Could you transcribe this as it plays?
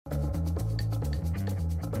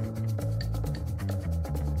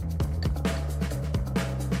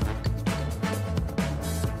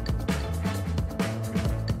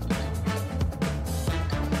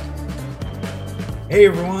Hey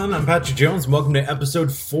everyone, I'm Patrick Jones and welcome to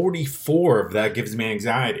episode 44 of That Gives Me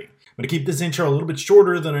Anxiety. I'm going to keep this intro a little bit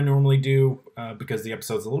shorter than I normally do because the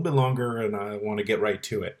episode's a little bit longer and I want to get right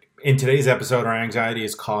to it. In today's episode, our anxiety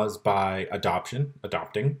is caused by adopting,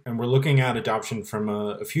 and we're looking at adoption from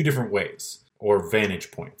a few different ways or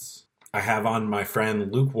vantage points. I have on my friend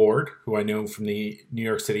Luke Ward, who I know from the New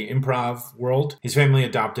York City improv world. His family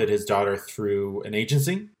adopted his daughter through an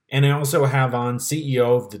agency. And I also have on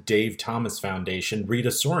CEO of the Dave Thomas Foundation, Rita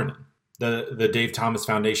Sorinen. The Dave Thomas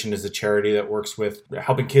Foundation is a charity that works with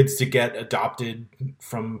helping kids to get adopted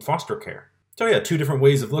from foster care. So yeah, two different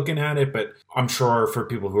ways of looking at it, but I'm sure for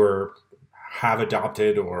people who have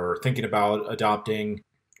adopted or thinking about adopting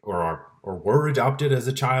or were adopted as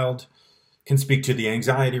a child, can speak to the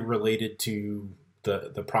anxiety related to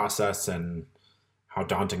the process and how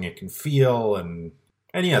daunting it can feel. And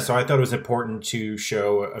yeah, so I thought it was important to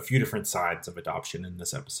show a few different sides of adoption in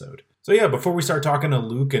this episode. So yeah, before we start talking to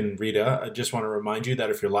Luke and Rita, I just want to remind you that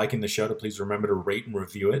if you're liking the show, to please remember to rate and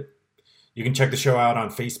review it. You can check the show out on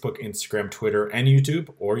Facebook, Instagram, Twitter, and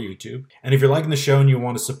YouTube. And if you're liking the show and you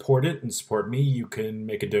want to support it and support me, you can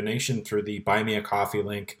make a donation through the Buy Me a Coffee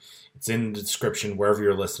link. It's in the description wherever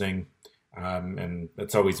you're listening. And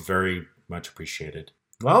that's always very much appreciated.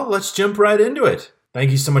 Well, let's jump right into it.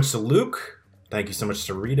 Thank you so much to Luke. Thank you so much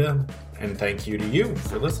to Rita, and thank you to you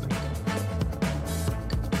for listening.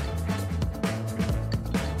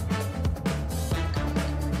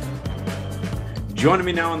 Joining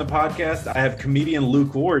me now on the podcast, I have comedian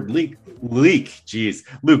Luke Ward. Luke,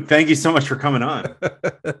 thank you so much for coming on.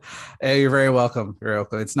 Hey, you're very welcome. You're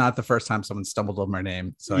welcome. It's not the first time someone stumbled over my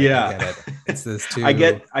name, so yeah. I get it. It's this too. I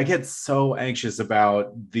get so anxious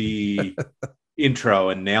about the intro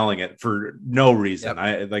and nailing it for no reason.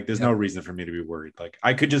 Yep. There's no reason for me to be worried. Like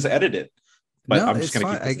I could just edit it, but no, I'm just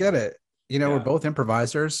gonna keep. I get it. We're both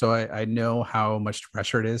improvisers, so I know how much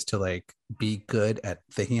pressure it is to like be good at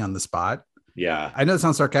thinking on the spot. Yeah, I know it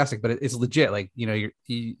sounds sarcastic, but it's legit. Like, you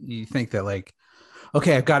think that like,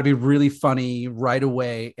 okay, I've got to be really funny right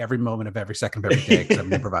away, every moment of every second of every day because I'm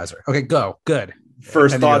an improviser. Okay, go. Good.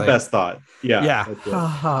 First thought, like, best thought. Yeah.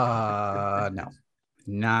 Yeah. No,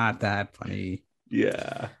 not that funny.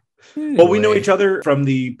 Yeah. Anyway. Well, we know each other from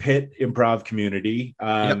the Pitt improv community.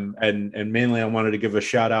 And mainly I wanted to give a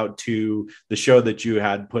shout out to the show that you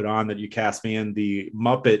had put on that you cast me in, the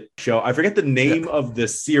Muppet show. I forget the name of the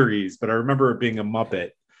series, but I remember it being a Muppet.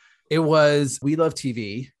 It was We Love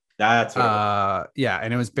TV. That's what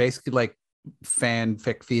and it was basically like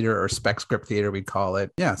fanfic theater or spec script theater, we'd call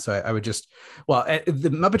it. Yeah. So I would just,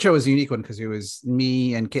 the Muppet Show was a unique one because it was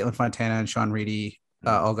me and Caitlin Fontana and Sean Reedy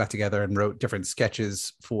all got together and wrote different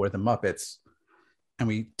sketches for the Muppets, and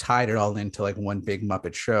we tied it all into like one big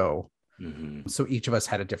Muppet show. Mm-hmm. So each of us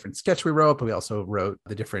had a different sketch we wrote, but we also wrote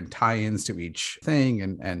the different tie-ins to each thing.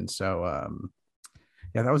 And so,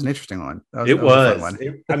 that was an interesting one. It was a fun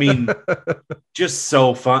one. I mean, just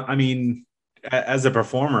so fun. I mean, as a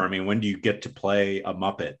performer, I mean, when do you get to play a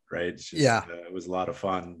Muppet, right? It's just, it was a lot of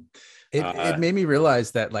fun. It made me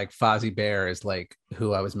realize that like Fozzie Bear is like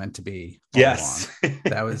who I was meant to be. Yes.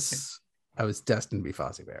 I was destined to be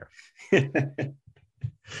Fozzie Bear.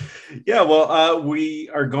 Yeah. Well, we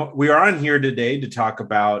are on here today to talk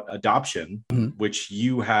about adoption, mm-hmm. which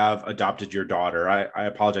you have adopted your daughter. I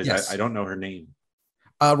apologize. Yes. I don't know her name.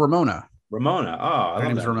 Ramona. Oh, her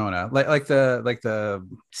name's Ramona. Like the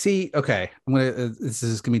see. Okay, this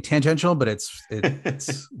is gonna be tangential, but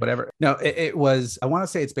it's whatever. No, it was. I want to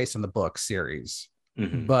say it's based on the book series,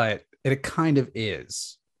 mm-hmm. but it kind of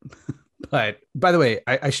is. But by the way,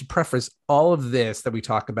 I should preface all of this that we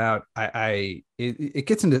talk about. It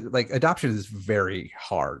gets into like adoption is very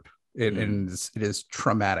hard. And it is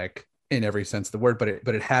traumatic in every sense of the word, but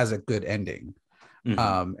it has a good ending.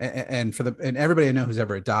 Mm-hmm. And everybody I know who's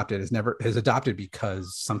ever adopted has adopted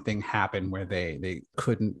because something happened where they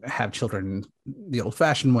couldn't have children the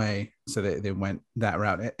old-fashioned way, so they went that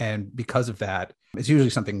route, and because of that, it's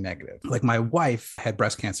usually something negative. Like my wife had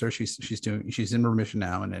breast cancer. She's in remission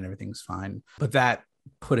now, and everything's fine. But that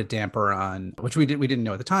put a damper on, which we didn't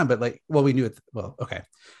know at the time, but we knew it. Well, okay.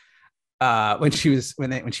 When she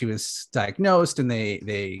was diagnosed and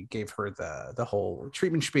they gave her the whole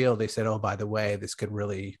treatment spiel, they said, oh, by the way, this could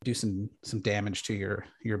really do some damage to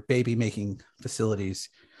your baby making facilities.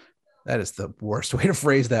 That is the worst way to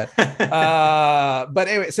phrase that. But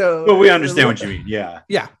anyway, but we understand what you mean.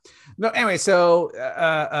 Yeah. No. Anyway, so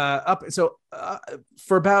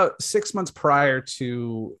for about 6 months prior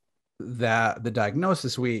to the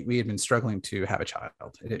diagnosis, we had been struggling to have a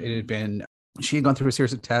child. It had been. She had gone through a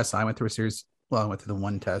series of tests. I went through I went through the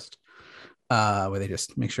one test where they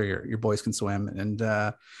just make sure your boys can swim. And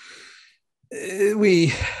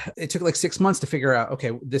it took like 6 months to figure out,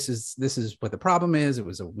 okay, this is what the problem is. It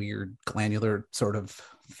was a weird glandular sort of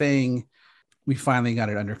thing. We finally got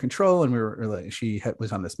it under control, and we were like,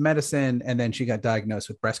 was on this medicine, and then she got diagnosed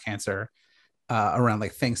with breast cancer around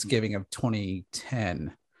like Thanksgiving of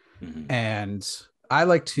 2010. Mm-hmm. And I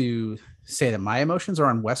like to say that my emotions are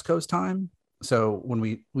on West Coast time. So when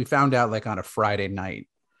we found out like on a Friday night,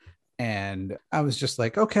 and I was just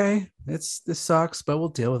like, okay, this sucks, but we'll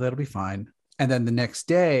deal with it. It'll be fine. And then the next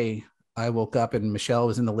day I woke up and Michelle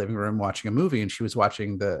was in the living room watching a movie, and she was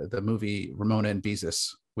watching the movie Ramona and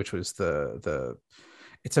Beezus, which was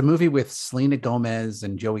it's a movie with Selena Gomez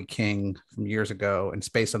and Joey King from years ago, and it's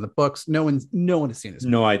based on the books. No one has seen this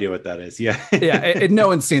movie. No idea what that is. Yeah. Yeah. No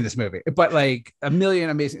one's seen this movie, but like a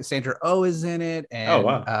million amazing. Sandra Oh is in it. And,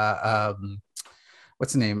 wow.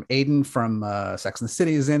 What's the name? Aiden from Sex and the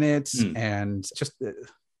City is in it. And just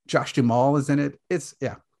Josh Duhamel is in it.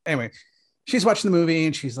 Anyway, she's watching the movie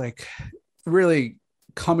and she's like really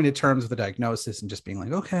coming to terms with the diagnosis and just being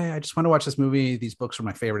like, okay, I just want to watch this movie. These books were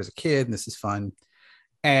my favorite as a kid and this is fun.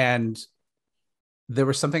 And there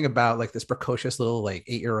was something about like this precocious little like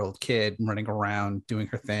 8-year-old kid running around doing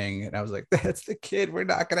her thing. And I was like, that's the kid we're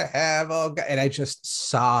not going to have. Oh God. And I just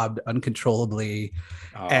sobbed uncontrollably.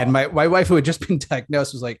 Oh. And my wife, who had just been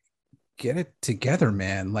diagnosed, was like, get it together,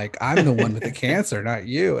 man. Like, I'm the one with the cancer, not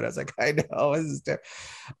you. And I was like, I know. This is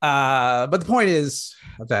but the point is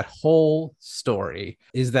of that whole story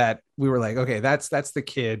is that we were like, okay, that's the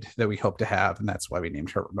kid that we hope to have. And that's why we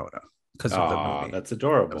named her Ramona. Because of the movie. That's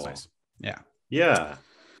adorable. That was nice. Yeah. Yeah.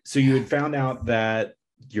 So you had found out that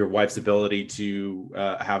your wife's ability to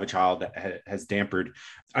have a child has dampered.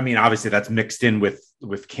 I mean, obviously that's mixed in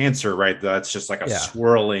with cancer, right? That's just like a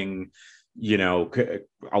swirling, a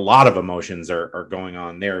lot of emotions are going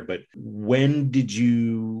on there. But when did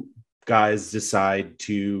you guys decide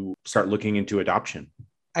to start looking into adoption?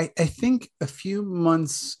 I think a few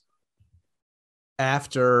months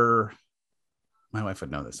after. My wife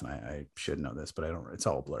would know this, and I should know this, but I don't. It's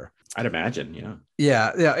all a blur. I'd imagine, yeah.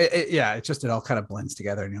 Yeah. It all kind of blends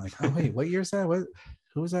together, and you're like, oh wait, what year is that?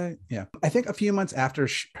 Who was I? Yeah, I think a few months after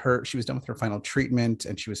she was done with her final treatment,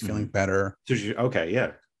 and she was feeling better. So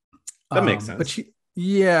that makes sense.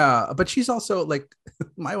 But she's also like,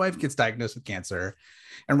 my wife gets diagnosed with cancer,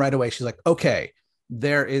 and right away she's like, okay,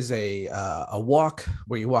 there is a walk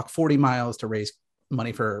where you walk 40 miles to raise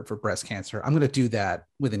money for breast cancer. I'm going to do that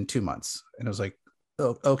within 2 months. And I was like,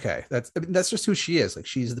 oh, okay. That's just who she is. Like,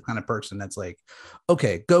 she's the kind of person that's like,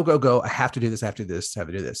 okay, go. I have to do this. I have to do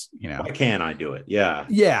this. Why can't I do it? Yeah.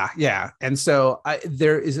 Yeah. And so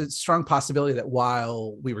there is a strong possibility that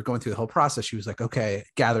while we were going through the whole process, she was like, okay,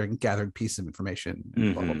 gathering pieces of information,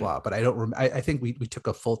 blah, blah, blah. But I think we took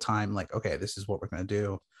a full time, like, okay, this is what we're going to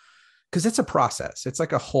do. Cause it's a process. It's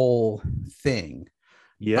like a whole thing.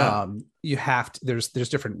 Yeah. You have to, there's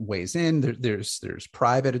different ways in there's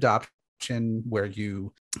private adoption where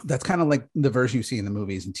that's kind of like the version you see in the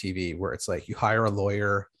movies and TV, where it's like you hire a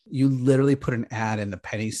lawyer, you literally put an ad in the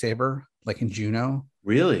Penny Saver, like in Juno.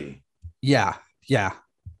 Really? Yeah.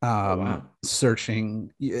 Wow.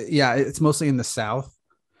 Searching. Yeah. It's mostly in the South.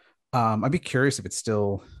 I'd be curious if it's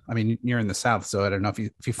still, I mean, you're in the South, so I don't know if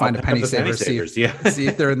you find a Penny Saver, see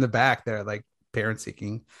if they're in the back there, like parent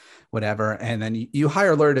seeking, whatever. And then you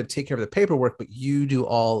hire a lawyer to take care of the paperwork, but you do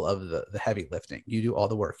all of the heavy lifting. You do all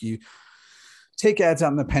the work. You take ads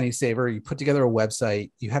out in the Penny Saver, you put together a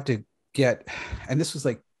website, you have to get, and this was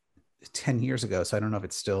like 10 years ago, so I don't know if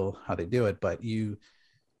it's still how they do it, but you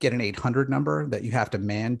get an 800 number that you have to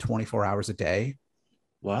man 24 hours a day.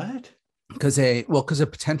 What? Because a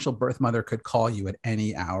potential birth mother could call you at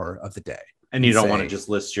any hour of the day. And you don't want to just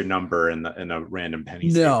list your number in a random Penny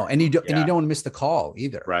Saver. No, and you don't want to miss the call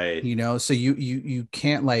either. Right. So you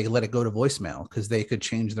can't like let it go to voicemail because they could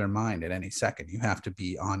change their mind at any second. You have to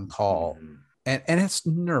be on call. Mm-hmm. And it's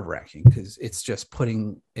nerve-wracking because it's just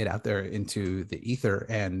putting it out there into the ether.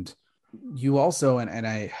 And you also, and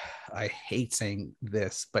I hate saying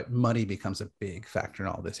this, but money becomes a big factor in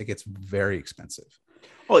all this. It gets very expensive.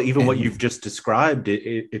 Well, even what you've just described,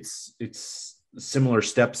 it's similar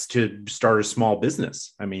steps to start a small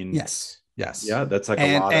business. I mean, yes. Yeah, that's like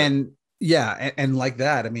a lot. And like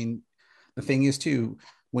that. I mean, the thing is too,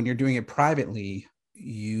 when you're doing it privately,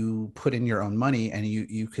 you put in your own money, and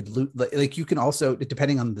you could like you can also,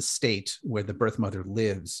 depending on the state where the birth mother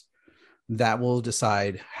lives, that will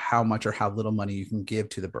decide how much or how little money you can give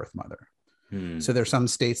to the birth mother. So there's some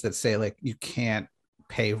states that say like you can't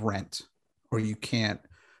pay rent, or you can't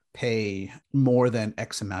pay more than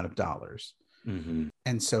X amount of dollars. And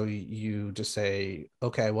so you just say,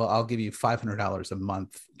 okay, well, I'll give you $500 a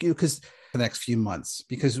month, because for the next few months,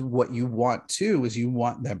 because what you want too is you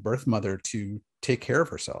want that birth mother to take care of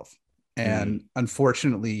herself. And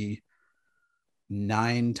unfortunately,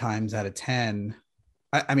 9 times out of 10,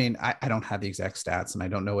 I mean, I don't have the exact stats and I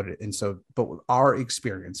don't know what it, and so, but our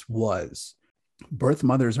experience was birth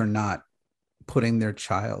mothers are not putting their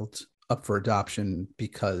child up for adoption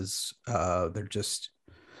because they're just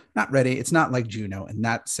not ready. It's not like Juno in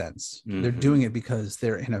that sense. They're doing it because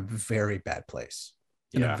they're in a very bad place,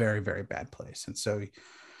 in a very, very bad place. And so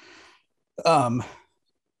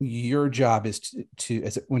your job is to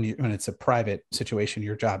as when it's a private situation,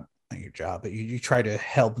 but you try to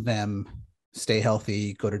help them stay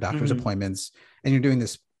healthy, go to doctor's appointments, and you're doing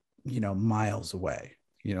this, miles away,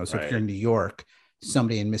 so if you're in New York,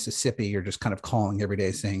 somebody in Mississippi, you're just kind of calling every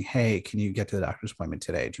day saying, hey, can you get to the doctor's appointment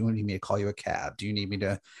today? Do you need me to call you a cab? Do you need me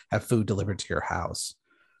to have food delivered to your house?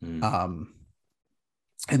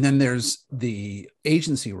 And then there's the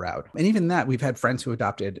agency route. And even that, we've had friends who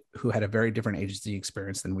adopted who had a very different agency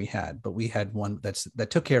experience than we had, but we had one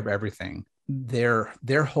that took care of everything. Their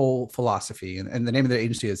whole philosophy, and the name of their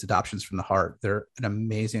agency is Adoptions from the Heart. They're an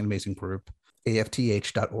amazing, amazing group,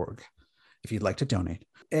 afth.org, if you'd like to donate.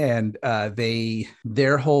 And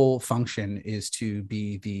their whole function is to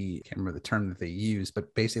be I can't remember the term that they use,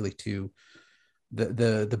 but basically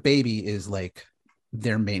the baby is like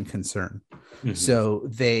their main concern. So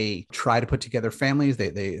they try to put together families.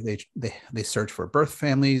 They search for birth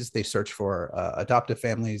families. They search for adoptive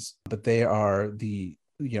families, but they are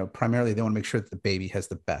primarily they want to make sure that the baby has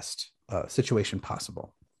the best situation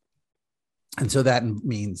possible. And so that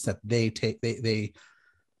means that they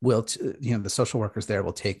will, the social workers there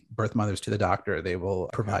will take birth mothers to the doctor. They will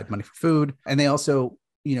provide money for food. And they also,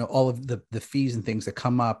 all of the fees and things that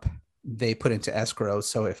come up, they put into escrow.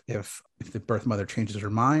 So if the birth mother changes her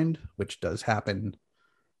mind, which does happen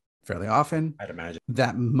fairly often, I'd imagine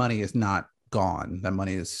that money is not gone. That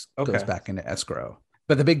money goes back into escrow.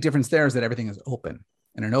 But the big difference there is that everything is open.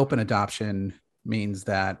 And an open adoption means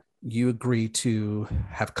that you agree to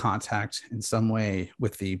have contact in some way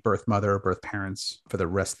with the birth mother or birth parents for the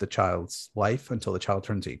rest of the child's life until the child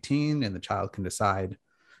turns 18, and the child can decide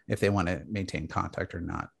if they want to maintain contact or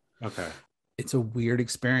not. Okay. It's a weird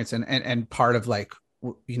experience. And part of we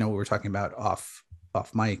were talking about off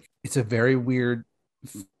mic, it's a very weird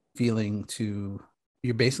feeling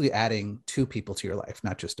you're basically adding 2 people to your life,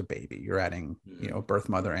 not just a baby. You're adding, a birth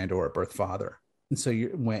mother and or a birth father. And so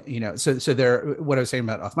what I was saying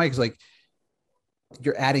about off mic is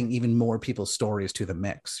you're adding even more people's stories to the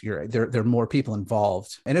mix. There are more people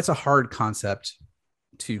involved, and it's a hard concept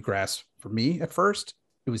to grasp for me at first.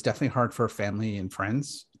 It was definitely hard for family and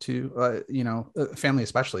friends to, family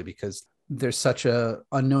especially, because there's such a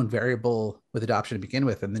unknown variable with adoption to begin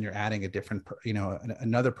with, and then you're adding a different,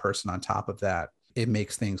 another person on top of that. It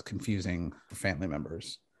makes things confusing for family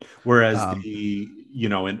members. Whereas and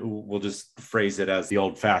we'll just phrase it as the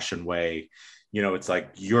old-fashioned way, it's like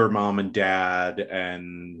your mom and dad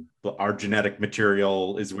and our genetic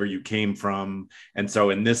material is where you came from. And so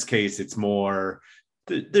in this case, it's more,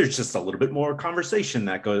 there's just a little bit more conversation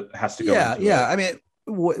that has to go. Yeah. I mean,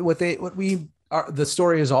 the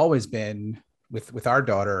story has always been with our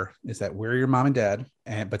daughter is that we're your mom and dad.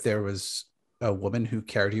 But there was a woman who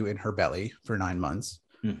carried you in her belly for 9 months.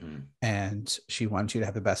 And she wanted you to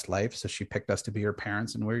have the best life. So she picked us to be her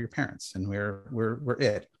parents, and we're your parents, and we're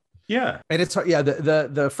it. Yeah. And it's,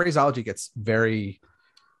 the phraseology gets very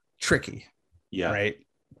tricky. Yeah. Right.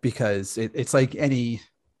 Because it's like any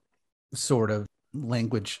sort of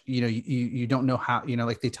language, you don't know how,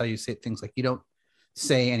 like they tell you say things like, you don't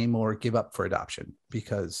say anymore, give up for adoption,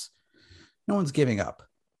 because no one's giving up.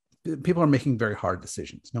 People are making very hard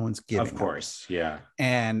decisions. No one's giving up. Of course. Yeah.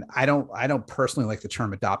 And I don't personally like the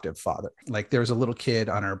term adoptive father. Like there's a little kid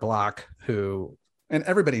on our block who, and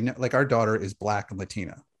everybody know, like our daughter is Black and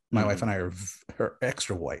Latina. My wife and I are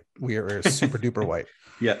extra white. We are super duper white.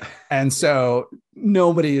 Yeah. And so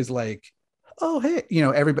nobody is like, oh, hey,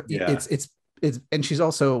 everybody, Yeah. it's, and she's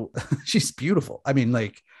also, she's beautiful. I mean,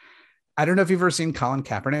 like, I don't know if you've ever seen Colin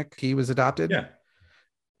Kaepernick. He was adopted. Yeah.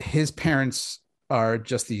 His parents are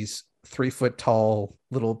just these 3-foot tall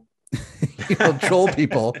little troll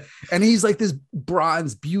people, and he's like this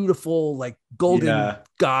bronze, beautiful, like golden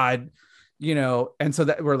god, and so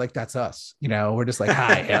that we're like, that's us, we're just like,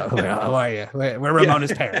 hi, how are you? We're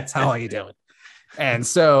Ramona's parents. How are you doing? And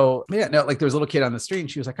so like there was a little kid on the street,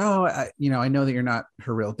 and she was like, oh, I know that you're not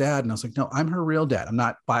her real dad. And I was like, no, I'm her real dad. I'm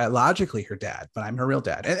not biologically her dad, but I'm her real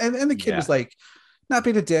dad. And the kid was like, not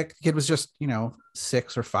being a dick. The kid was just,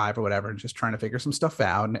 6 or 5 or whatever, and just trying to figure some stuff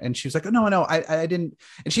out. And she was like, oh, no, I didn't.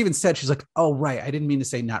 And she even said, she's like, oh, right, I didn't mean to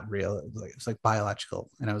say not real. It's like biological.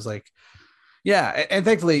 And I was like, yeah. And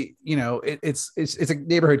thankfully, it's a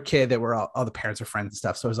neighborhood kid that we're all the parents are friends and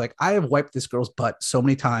stuff. So I was like, I have wiped this girl's butt so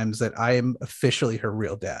many times that I am officially her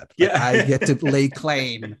real dad. Like, Yeah. I get to lay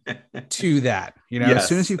claim to that. Yes. As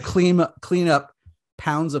soon as you clean up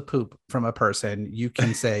pounds of poop from a person, you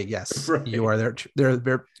can say, yes, Right. you are you're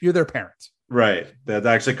their parents. Right. That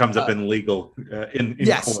actually comes up in legal in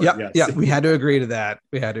yes. court. Yep. Yes. Yeah. We had to agree to that.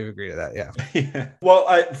 Yeah. Yeah.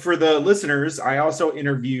 Well, for the listeners, I also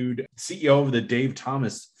interviewed CEO of the Dave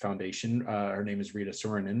Thomas Foundation. Her name is Rita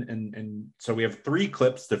Sorensen. And so we have 3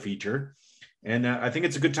 clips to feature. And I think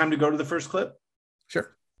it's a good time to go to the first clip.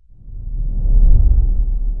 Sure.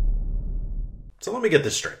 So let me get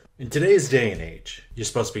this straight. In today's day and age, you're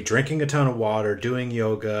supposed to be drinking a ton of water, doing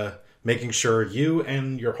yoga, making sure you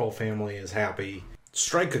and your whole family is happy,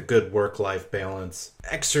 strike a good work-life balance,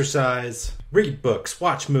 exercise, read books,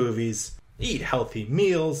 watch movies, eat healthy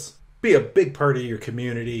meals, be a big part of your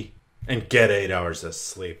community, and get 8 hours of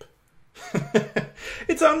sleep.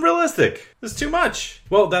 It's unrealistic. It's too much.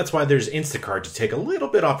 Well, that's why there's Instacart to take a little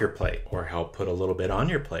bit off your plate, or help put a little bit on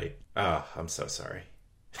your plate. Oh, I'm so sorry.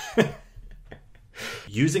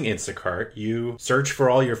 Using Instacart, you search for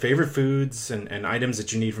all your favorite foods and items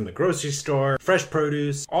that you need from the grocery store, fresh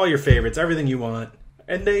produce, all your favorites, everything you want,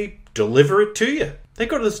 and they deliver it to you. They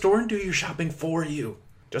go to the store and do your shopping for you.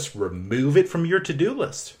 Just remove it from your to-do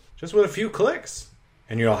list, just with a few clicks.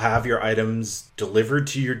 And you'll have your items delivered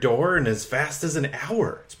to your door in as fast as an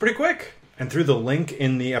hour. It's pretty quick. And through the link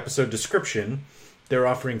in the episode description, they're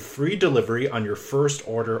offering free delivery on your first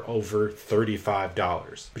order over $35.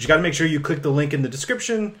 But you got to make sure you click the link in the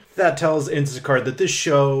description. That tells Instacart that this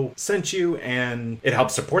show sent you and it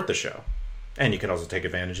helps support the show. And you can also take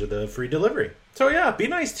advantage of the free delivery. So yeah, be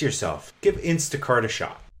nice to yourself. Give Instacart a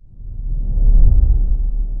shot.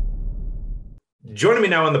 Joining me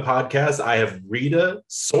now on the podcast, I have Rita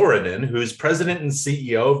Sorensen, who's president and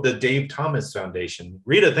CEO of the Dave Thomas Foundation.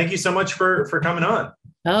 Rita, thank you so much for coming on.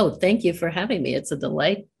 Oh, thank you for having me. It's a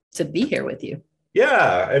delight to be here with you.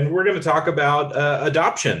 Yeah, and we're going to talk about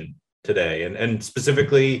adoption today, and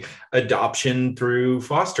specifically adoption through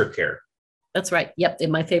foster care. That's right. Yep.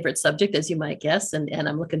 And my favorite subject, as you might guess. And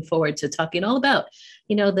I'm looking forward to talking all about,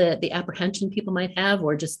 the apprehension people might have,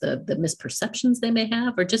 or just the misperceptions they may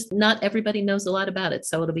have, or just not everybody knows a lot about it.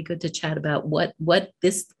 So it'll be good to chat about what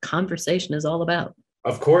this conversation is all about.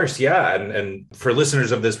 Of course. Yeah. And for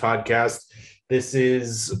listeners of this podcast,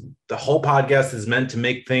 the whole podcast is meant to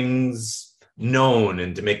make things known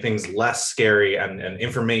and to make things less scary, and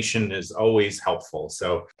information is always helpful.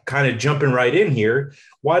 So kind of jumping right in here,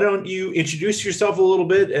 why don't you introduce yourself a little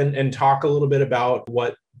bit and talk a little bit about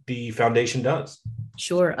what the foundation does?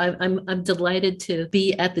 Sure. I'm delighted to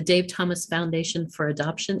be at the Dave Thomas Foundation for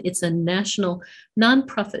Adoption. It's a national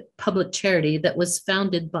nonprofit public charity that was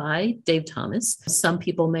founded by Dave Thomas. Some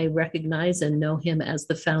people may recognize and know him as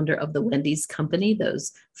the founder of the Wendy's Company,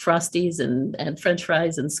 those Frosties and French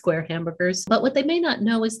fries and square hamburgers. But what they may not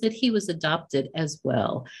know is that he was adopted as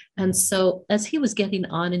well. And so as he was getting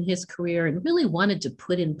on in his career and really wanted to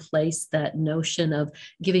put in place that notion of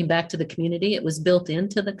giving back to the community, it was built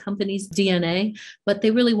into the company's DNA, but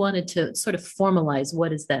they really wanted to sort of formalize, what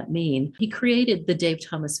does that mean? He created the Dave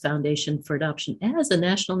Thomas Foundation for Adoption as a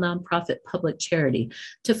national nonprofit public charity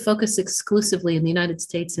to focus exclusively in the United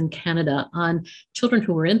States and Canada on children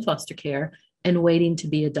who were in foster care and waiting to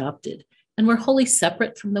be adopted. And we're wholly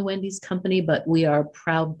separate from the Wendy's Company, but we are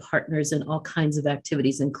proud partners in all kinds of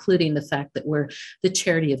activities, including the fact that we're the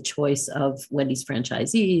charity of choice of Wendy's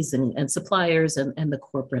franchisees and suppliers and the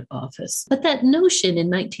corporate office. But that notion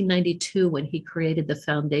in 1992, when he created the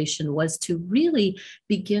foundation, was to really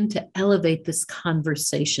begin to elevate this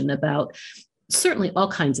conversation about certainly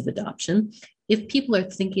all kinds of adoption. If people are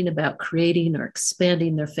thinking about creating or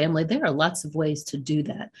expanding their family, there are lots of ways to do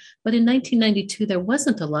that. But in 1992, there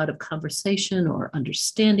wasn't a lot of conversation or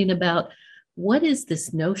understanding about what is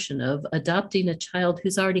this notion of adopting a child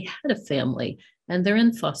who's already had a family and they're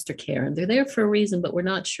in foster care and they're there for a reason, but we're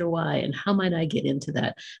not sure why. And how might I get into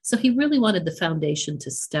that? So he really wanted the foundation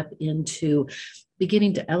to step into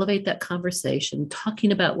beginning to elevate that conversation,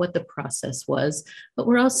 talking about what the process was. But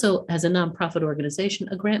we're also, as a nonprofit organization,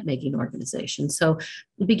 a grant-making organization. So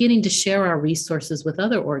beginning to share our resources with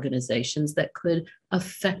other organizations that could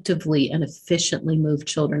effectively and efficiently move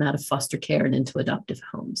children out of foster care and into adoptive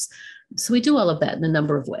homes. So we do all of that in a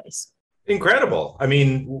number of ways. Incredible. I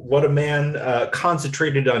mean, what a man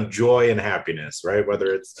concentrated on joy and happiness, right?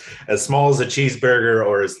 Whether it's as small as a cheeseburger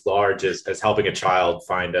or as large as helping a child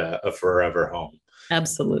find a forever home.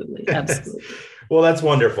 Absolutely. Absolutely. Well, that's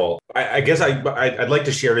wonderful. I guess I'd like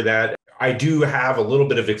to share that. I do have a little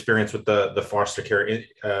bit of experience with the foster care.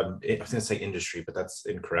 I was going to say industry, but that's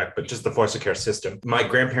incorrect. But just the foster care system. My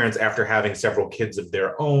grandparents, after having several kids of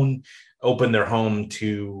their own, opened their home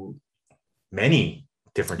to many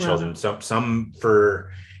different children. Some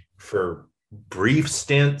for brief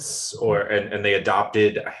stints, and they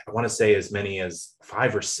adopted, I want to say, as many as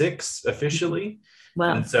 5 or 6 officially.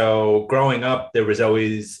 Wow. And so growing up, there was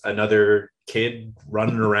always another kid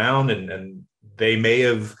running around, and they may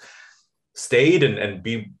have stayed and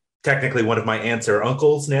be technically one of my aunts or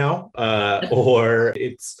uncles now, or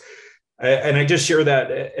it's, and I just share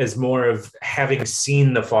that as more of having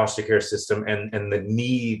seen the foster care system and the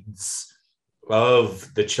needs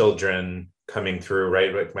of the children coming through,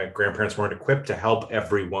 right? Like my grandparents weren't equipped to help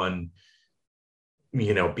everyone, be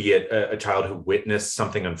it a child who witnessed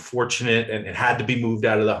something unfortunate and it had to be moved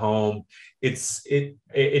out of the home.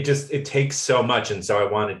 It takes so much. And so I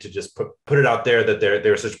wanted to just put it out there that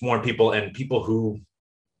there are such more people, and people who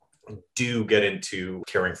do get into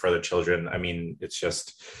caring for other children. I mean, it's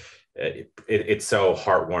just, it's so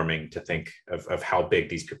heartwarming to think of how big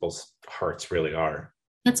these people's hearts really are.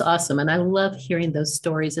 That's awesome. And I love hearing those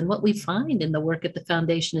stories. And what we find in the work at the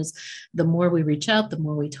foundation is the more we reach out, the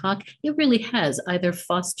more we talk, it really has either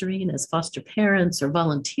fostering as foster parents or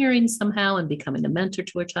volunteering somehow and becoming a mentor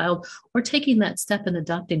to a child, or taking that step and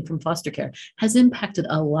adopting from foster care has impacted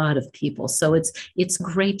a lot of people. So it's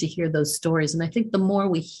great to hear those stories. And I think the more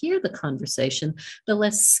we hear the conversation, the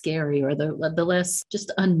less scary or the less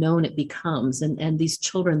just unknown it becomes. And these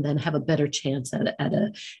children then have a better chance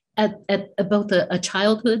at both a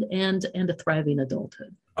childhood and a thriving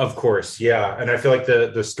adulthood. Of course, yeah. And I feel like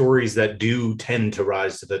the stories that do tend to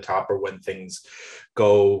rise to the top are when things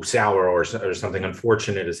go sour or something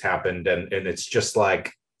unfortunate has happened. And it's just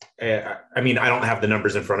like, I mean, I don't have the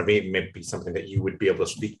numbers in front of me. It may be something that you would be able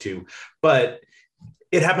to speak to, but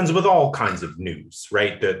it happens with all kinds of news,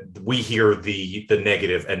 right? That we hear the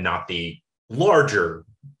negative and not the larger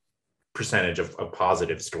percentage of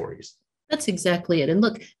positive stories. That's exactly it. And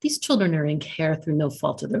look, these children are in care through no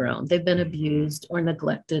fault of their own. They've been abused or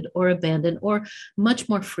neglected or abandoned, or much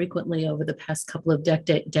more frequently over the past couple of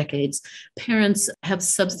decades, parents have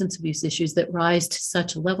substance abuse issues that rise to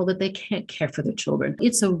such a level that they can't care for their children.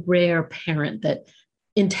 It's a rare parent that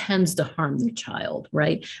intends to harm their child,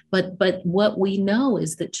 right? But what we know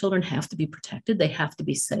is that children have to be protected. They have to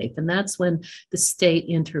be safe. And that's when the state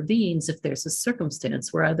intervenes if there's a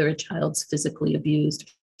circumstance where either a child's physically abused,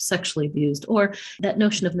 sexually abused, or that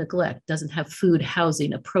notion of neglect, doesn't have food,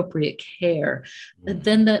 housing, appropriate care,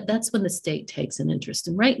 then that's when the state takes an interest.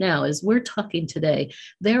 And right now, as we're talking today,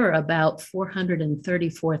 there are about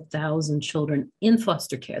 434,000 children in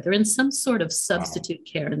foster care. They're in some sort of substitute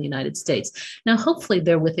care in the United States. Now, hopefully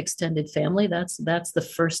they're with extended family. That's the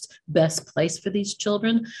first best place for these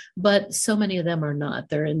children, but so many of them are not.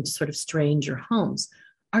 They're in sort of stranger homes.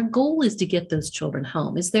 Our goal is to get those children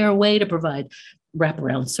home. Is there a way to provide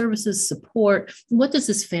wraparound services, support? What does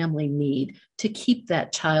this family need to keep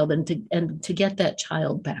that child and to get that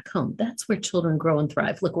child back home? That's where children grow and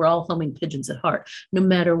thrive. Look, we're all homing pigeons at heart. No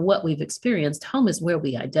matter what we've experienced, home is where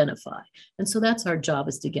we identify. And so that's our job,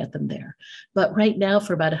 is to get them there. But right now,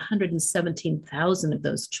 for about 117,000 of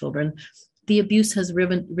those children, the abuse has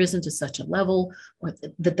risen to such a level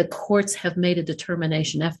that the courts have made a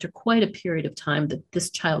determination after quite a period of time that this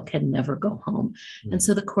child can never go home. Mm. And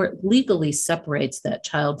so the court legally separates that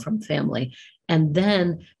child from family. And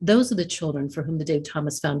then those are the children for whom the Dave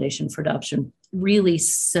Thomas Foundation for Adoption really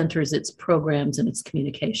centers its programs and its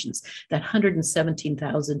communications. That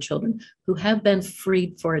 117,000 children who have been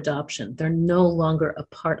freed for adoption. They're no longer a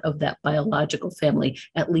part of that biological family,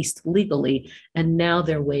 at least legally. And now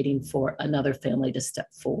they're waiting for another family to step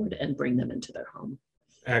forward and bring them into their home.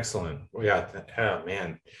 Excellent. Well, yeah. Oh,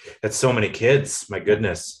 man. That's so many kids. My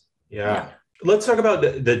goodness. Yeah. Let's talk about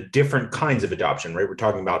the different kinds of adoption, right? We're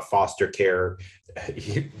talking about foster care.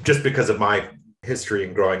 Just because of my history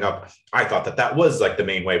and growing up, I thought that was like the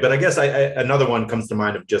main way. But I guess another one comes to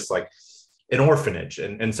mind of just like an orphanage.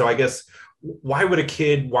 And so I guess, why would a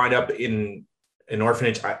kid wind up in an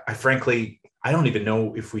orphanage? I frankly, I don't even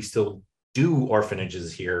know if we still do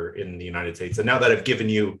orphanages here in the United States. And now that I've given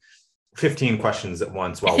you 15 questions at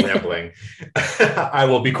once while rambling, I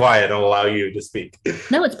will be quiet and allow you to speak.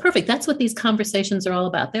 No, it's perfect. That's what these conversations are all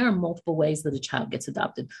about. There are multiple ways that a child gets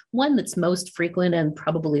adopted. One that's most frequent and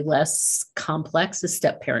probably less complex is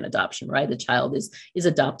step parent adoption, right? A child is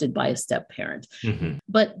adopted by a step parent. Mm-hmm.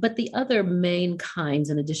 But the other main kinds,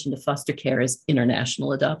 in addition to foster care, is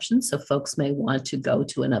international adoption. So folks may want to go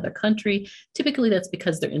to another country. Typically, that's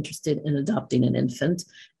because they're interested in adopting an infant,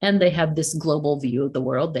 and they have this global view of the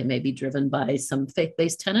world. They may be driven by some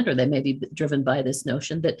faith-based tenet, or they may be driven by this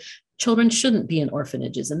notion that children shouldn't be in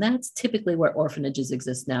orphanages. And that's typically where orphanages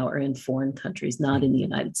exist now, are in foreign countries, not in the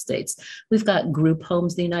United States. We've got group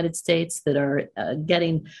homes in the United States that are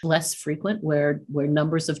getting less frequent, where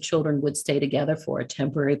numbers of children would stay together for a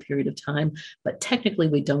temporary period of time. But technically,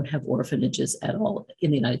 we don't have orphanages at all in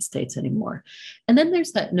the United States anymore. And then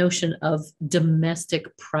there's that notion of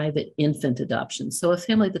domestic private infant adoption. So a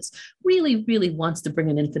family that's really, really wants to bring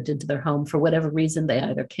an infant into their home for whatever reason. They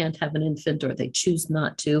either can't have an infant or they choose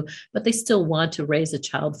not to, but they still want to raise a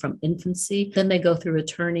child from infancy. Then they go through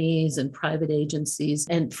attorneys and private agencies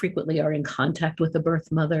and frequently are in contact with the birth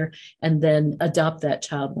mother, and then adopt that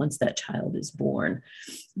child once that child is born.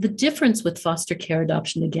 The difference with foster care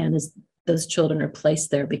adoption, again, is those children are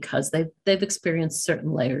placed there because they've experienced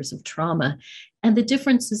certain layers of trauma. And the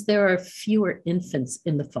difference is there are fewer infants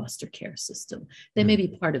in the foster care system. They may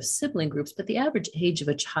be part of sibling groups, but the average age of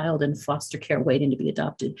a child in foster care waiting to be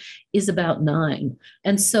adopted is about 9.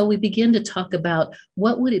 And so we begin to talk about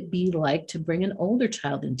what would it be like to bring an older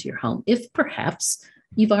child into your home, if perhaps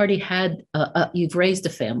you've already had, you've raised a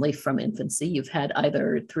family from infancy. You've had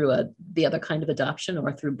either through the other kind of adoption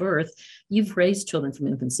or through birth, you've raised children from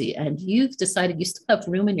infancy, and you've decided you still have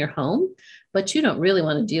room in your home, but you don't really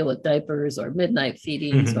want to deal with diapers or midnight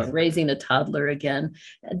feedings or raising a toddler again.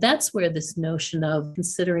 That's where this notion of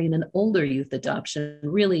considering an older youth adoption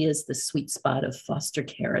really is the sweet spot of foster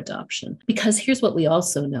care adoption. Because here's what we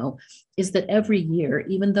also know is that every year,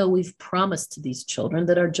 even though we've promised to these children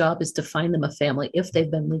that our job is to find them a family if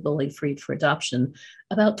they've been legally freed for adoption,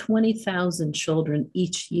 about 20,000 children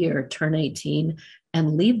each year turn 18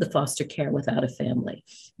 and leave the foster care without a family.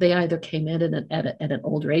 They either came in at an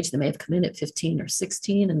older age, they may have come in at 15 or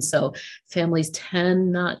 16. And so families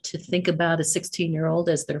tend not to think about a 16-year-old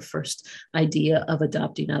as their first idea of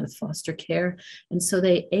adopting out of foster care. And so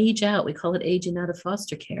they age out. We call it aging out of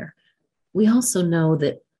foster care. We also know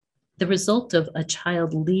that the result of a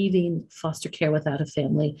child leaving foster care without a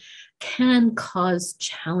family can cause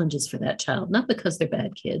challenges for that child, not because they're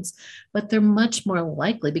bad kids, but they're much more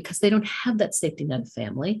likely, because they don't have that safety net of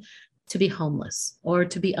family, to be homeless or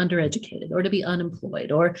to be undereducated or to be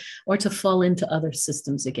unemployed or to fall into other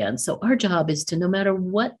systems again. So our job is to, no matter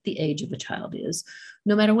what the age of a child is,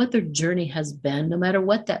 no matter what their journey has been, no matter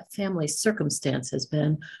what that family circumstance has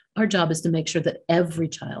been, our job is to make sure that every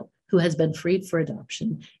child who has been freed for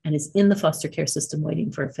adoption and is in the foster care system waiting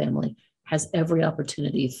for a family has every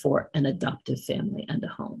opportunity for an adoptive family and a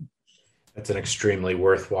home. That's an extremely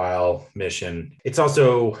worthwhile mission. It's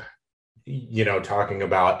also, talking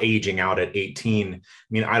about aging out at 18. I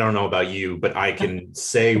mean, I don't know about you, but I can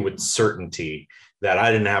say with certainty that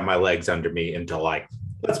I didn't have my legs under me until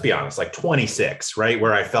let's be honest, 26, right?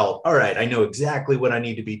 Where I felt, all right, I know exactly what I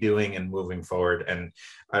need to be doing and moving forward. And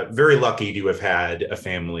I'm very lucky to have had a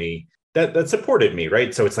family that supported me,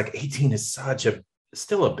 right? So it's 18 is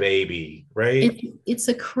still a baby, right? It's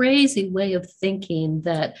a crazy way of thinking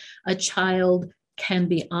that a child can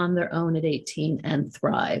be on their own at 18 and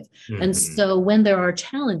thrive. Mm-hmm. And so when there are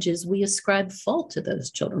challenges, we ascribe fault to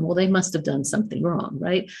those children. Well, they must have done something wrong,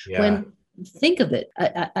 right? Yeah. Think of it.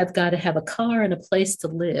 I've got to have a car and a place to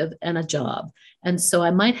live and a job. And so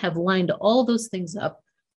I might have lined all those things up,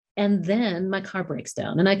 and then my car breaks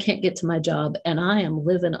down and I can't get to my job, and I am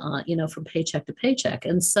living on, from paycheck to paycheck.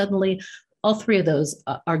 And suddenly all 3 of those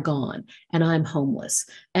are gone and I'm homeless.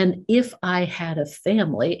 And if I had a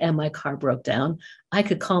family and my car broke down, I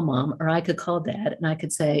could call mom or I could call dad and I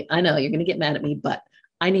could say, I know you're going to get mad at me, but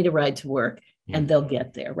I need a ride to work. And they'll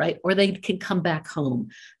get there, right? Or they can come back home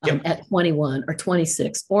at 21 or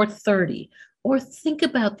 26 or 30. Or think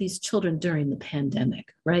about these children during the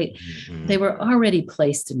pandemic, right? Mm-hmm. They were already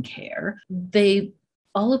placed in care.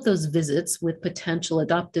 All of those visits with potential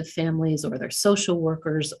adoptive families or their social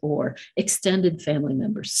workers or extended family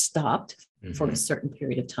members stopped for a certain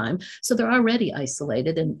period of time. So they're already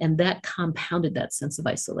isolated, and that compounded that sense of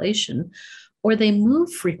isolation. Or they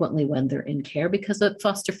move frequently when they're in care because a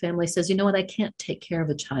foster family says, you know what, I can't take care of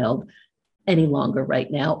a child any longer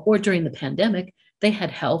right now. Or during the pandemic, they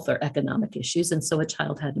had health or economic issues. And so a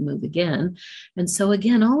child had to move again. And so,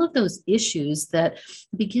 again, all of those issues that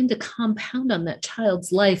begin to compound on that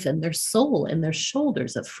child's life and their soul and their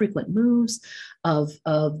shoulders of frequent moves, of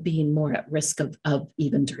being more at risk of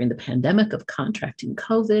even during the pandemic, of contracting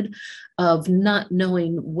COVID, of not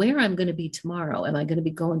knowing where I'm going to be tomorrow. Am I going to be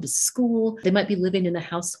going to school? They might be living in a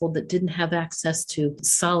household that didn't have access to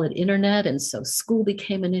solid internet. And so school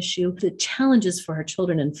became an issue. The challenges for our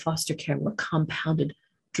children in foster care were compounded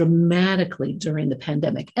dramatically during the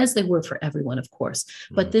pandemic, as they were for everyone, of course.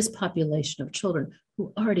 But this population of children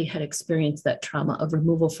who already had experienced that trauma of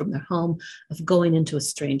removal from their home, of going into a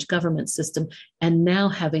strange government system, and now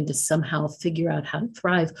having to somehow figure out how to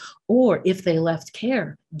thrive, or if they left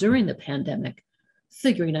care during the pandemic,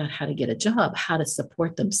 figuring out how to get a job, how to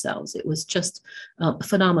support themselves. It was just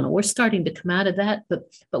phenomenal. We're starting to come out of that, but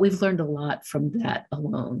we've learned a lot from that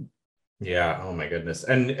alone. Yeah. Oh my goodness.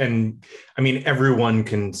 And I mean, everyone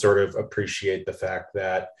can sort of appreciate the fact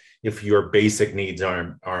that if your basic needs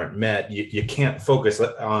aren't met, you can't focus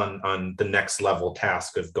on the next level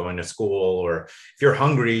task of going to school. Or if you're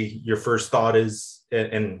hungry, your first thought is,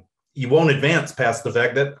 and you won't advance past the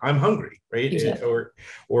fact that I'm hungry, right? Exactly.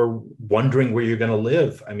 Or wondering where you're going to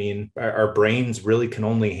live. I mean, our brains really can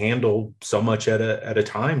only handle so much at a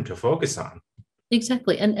time to focus on.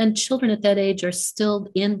 Exactly. And children at that age are still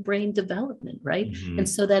in brain development, right? Mm-hmm. And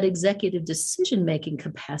so that executive decision-making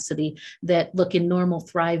capacity that, look, in normal,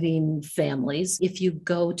 thriving families, if you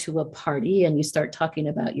go to a party and you start talking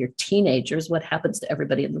about your teenagers, what happens to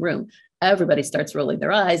everybody in the room? Everybody starts rolling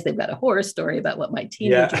their eyes. They've got a horror story about what my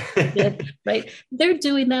teenager did, right? They're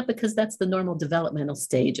doing that because that's the normal developmental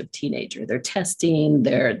stage of teenager. They're testing,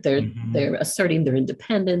 they're asserting their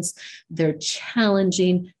independence, they're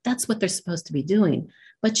challenging. That's what they're supposed to be doing.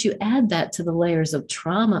 But you add that to the layers of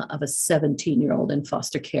trauma of a 17-year-old in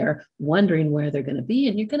foster care, wondering where they're going to be,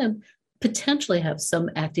 and you're going to potentially have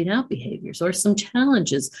some acting out behaviors or some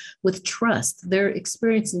challenges with trust. They're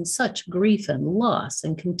experiencing such grief and loss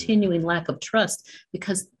and continuing lack of trust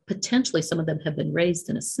because potentially some of them have been raised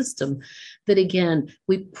in a system that, again,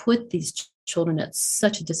 we put these children at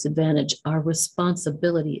such a disadvantage. Our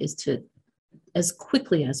responsibility is to, as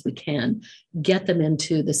quickly as we can, get them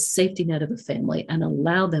into the safety net of a family and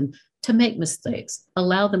allow them to make mistakes,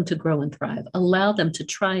 allow them to grow and thrive, allow them to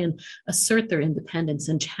try and assert their independence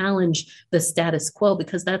and challenge the status quo,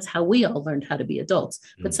 because that's how we all learned how to be adults.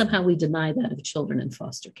 But somehow we deny that of children in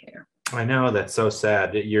foster care. I know, that's so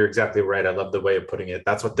sad. You're exactly right. I love the way of putting it.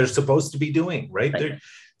 That's what they're supposed to be doing, right?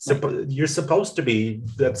 You're supposed to be,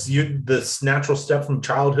 that's this natural step from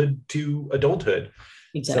childhood to adulthood.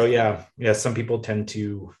 Exactly. So yeah, some people tend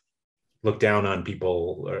to look down on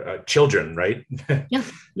people, children, right?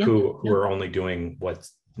 who are only doing what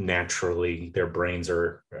naturally their brains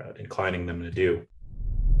are inclining them to do.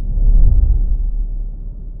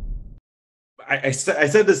 I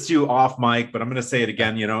said this to you off mic, but I'm going to say it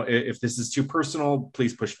again. You know, if this is too personal,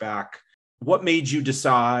 please push back. What made you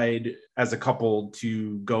decide as a couple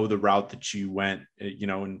to go the route that you went? You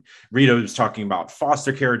know, and Rita was talking about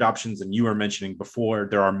foster care adoptions, and you were mentioning before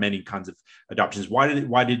there are many kinds of adoptions.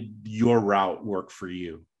 Why did your route work for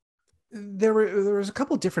you? There was a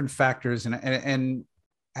couple different factors, and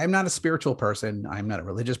I'm not a spiritual person. I'm not a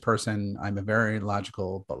religious person. I'm a very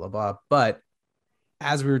logical, blah, blah, blah. But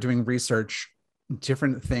as we were doing research,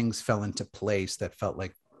 different things fell into place that felt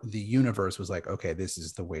like the universe was like, okay, this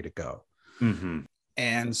is the way to go. Mm-hmm.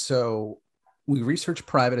 And so we researched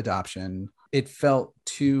private adoption. It felt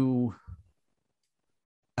too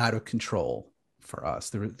out of control for us.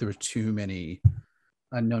 There were too many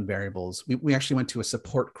unknown variables. We actually went to a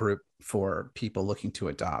support group for people looking to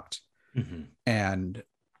adopt. Mm-hmm. And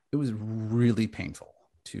it was really painful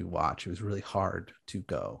to watch. It was really hard to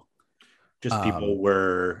go. Just people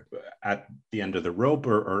were at the end of the rope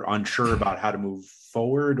or unsure about how to move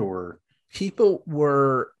forward, or people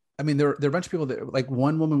were, I mean, there were a bunch of people that, like,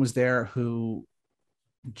 one woman was there who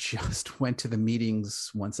just went to the meetings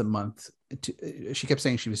once a month. She kept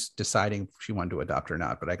saying she was deciding if she wanted to adopt or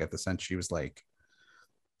not, but I got the sense she was like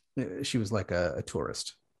a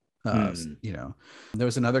tourist. You know, there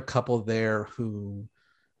was another couple there who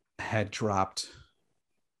had dropped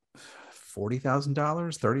 $40,000,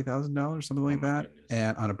 $30,000, something like that. Goodness.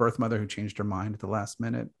 And on a birth mother who changed her mind at the last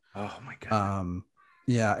minute. Oh my God.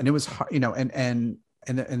 Yeah. And it was hard, you know, and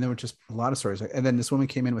there were just a lot of stories. And then this woman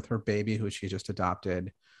came in with her baby who she just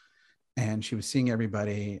adopted, and she was seeing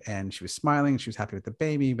everybody and she was smiling and she was happy with the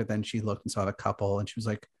baby. But then she looked and saw the couple and she was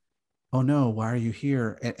like, oh no, why are you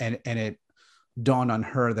here? And it dawned on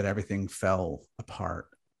her that everything fell apart.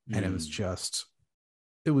 And it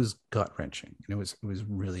was gut wrenching. And it was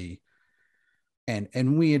really,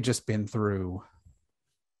 and we had just been through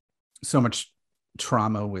so much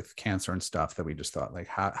trauma with cancer and stuff that we just thought, like,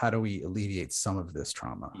 how do we alleviate some of this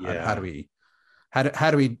trauma? Yeah. How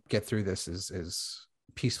do we get through this as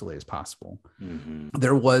peacefully as possible? Mm-hmm.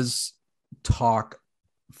 There was talk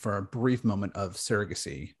for a brief moment of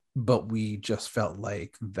surrogacy, but we just felt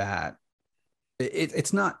like that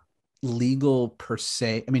it's not legal per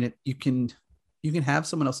se. I mean, you can have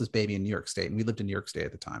someone else's baby in New York State, and we lived in New York State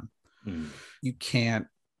at the time. Mm. You can't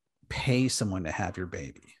pay someone to have your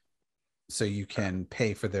baby. So you can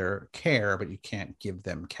pay for their care, but you can't give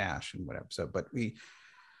them cash and whatever. So, but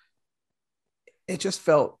it just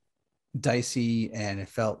felt dicey, and it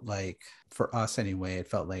felt like, for us anyway, it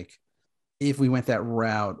felt like if we went that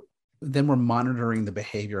route, then we're monitoring the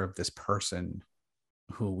behavior of this person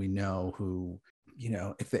who we know, who, you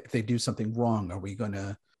know, if they do something wrong, are we going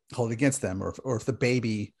to hold it against them? Or if the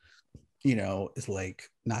baby, you know, is like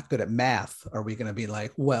not good at math, are we going to be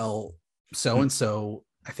like, well, so-and-so,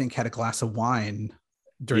 I think, had a glass of wine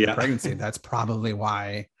during the pregnancy. That's probably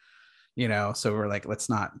why, you know, so we're like, let's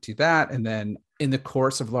not do that. And then in the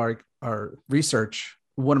course of our research,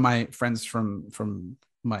 one of my friends from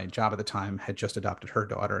my job at the time had just adopted her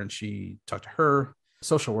daughter, and she talked to her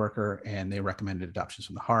social worker, and they recommended Adoptions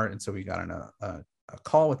from the Heart. And so we got on a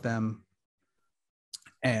call with them,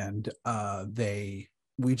 and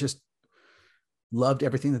we just loved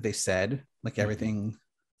everything that they said. Like, everything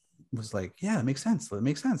was like, yeah, it makes sense. It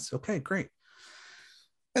makes sense. Okay, great.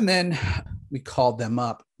 And then we called them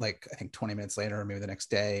up, like, I think 20 minutes later, or maybe the next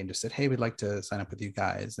day, and just said, hey, we'd like to sign up with you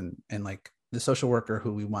guys. And like, the social worker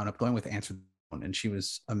who we wound up going with answered the phone, and she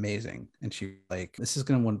was amazing. And she, like, this is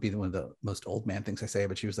going to be one of the most old man things I say,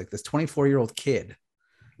 but she was like this 24-year-old kid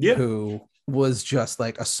who was just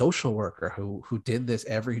like a social worker who did this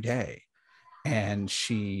every day. And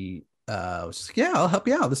she was just like, yeah, I'll help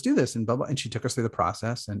you out. Let's do this. And blah, blah. And she took us through the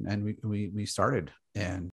process, and we started.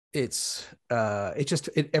 And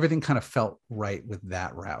everything kind of felt right with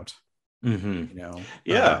that route. Mm-hmm. You know,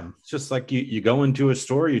 it's just like you go into a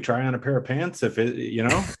store, you try on a pair of pants. If it, you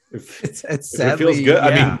know, if it sadly, feels good,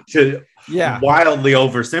 I mean, to wildly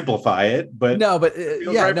oversimplify it, but no, but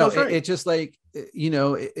it just like, you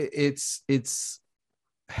know, it's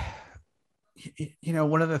you know,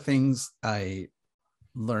 one of the things I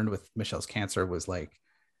learned with Michelle's cancer was, like,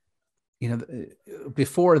 you know,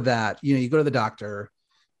 before that, you know, you go to the doctor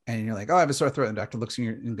and you're like, oh, I have a sore throat. And the doctor looks at you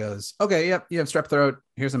and goes, okay, yep, you have strep throat.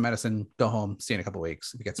 Here's some medicine. Go home. See you in a couple of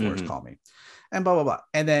weeks. If it gets worse, call me. And blah, blah, blah.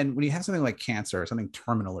 And then when you have something like cancer or something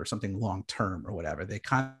terminal or something long-term or whatever, they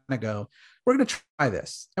kind of go, we're going to try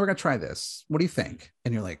this. And we're going to try this. What do you think?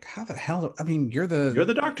 And you're like, how the hell? I mean, you're the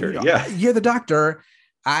doctor. You're the doctor.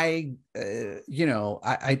 You know,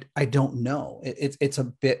 I don't know. It's a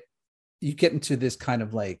bit, you get into this kind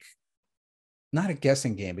of like, not a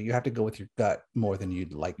guessing game, but you have to go with your gut more than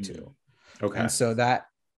you'd like to. Okay. And so that,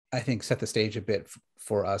 I think, set the stage a bit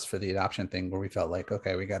for us for the adoption thing, where we felt like,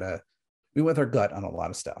 okay, we went with our gut on a lot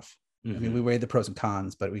of stuff. I mean, we weighed the pros and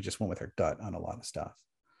cons, but we just went with our gut on a lot of stuff,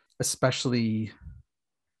 especially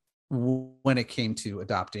when it came to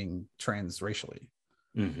adopting transracially.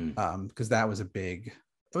 Because that was a big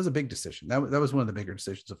decision. That was one of the bigger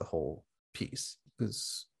decisions of the whole piece,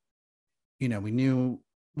 because, you know, we knew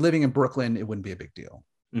living in Brooklyn, it wouldn't be a big deal.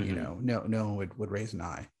 You know, no one would raise an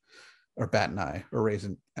eye or bat an eye or raise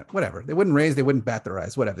whatever. They wouldn't bat their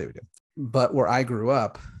eyes, whatever they would do. But where I grew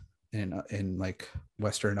up in like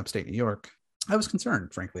Western upstate New York, I was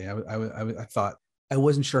concerned, frankly. I thought, I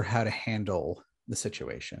wasn't sure how to handle the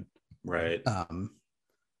situation. Right.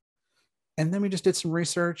 And then we just did some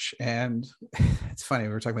research, and it's funny,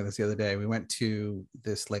 we were talking about this the other day. We went to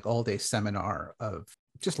this like all-day seminar of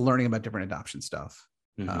just learning about different adoption stuff.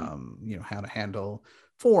 You know, how to handle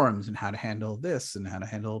forms and how to handle this and how to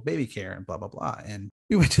handle baby care and blah, blah, blah. And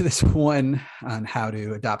we went to this one on how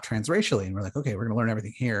to adopt transracially, and we're like, okay, we're going to learn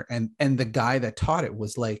everything here. And the guy that taught it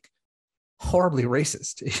was like horribly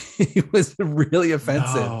racist. He was really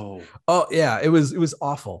offensive. No. Oh yeah. It was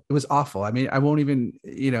awful. It was awful. I mean, I won't even,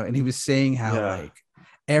 you know, and he was saying how like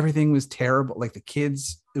everything was terrible. Like the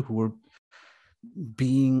kids who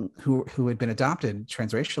had been adopted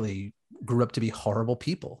transracially grew up to be horrible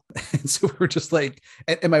people. And so we were just like,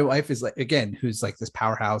 and my wife is like, again, who's like this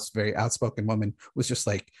powerhouse, very outspoken woman, was just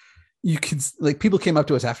like, you can, like, people came up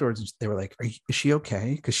to us afterwards and they were like, is she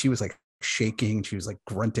okay? Because she was like shaking, she was like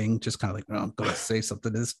grunting, just kind of like, oh, I'm gonna say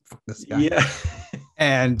something to this guy. Yeah.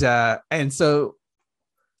 And so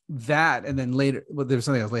that, and then later, well, there was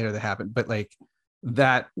something else later that happened, but like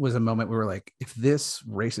that was a moment where we were like, if this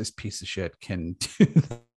racist piece of shit can do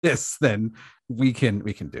this, then we can do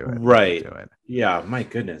it. Right. We can do it. Yeah. My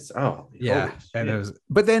goodness. Oh, yeah. And it was,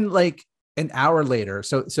 but then like an hour later,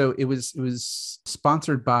 so it was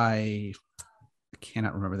sponsored by, I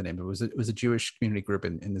cannot remember the name. It was a Jewish community group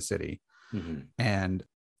in the city, and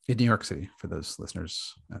in New York City, for those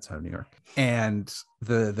listeners outside of New York. And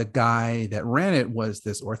the guy that ran it was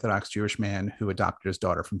this Orthodox Jewish man who adopted his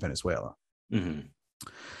daughter from Venezuela.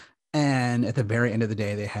 And at the very end of the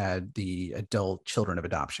day, they had the adult children of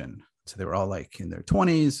adoption. So they were all like in their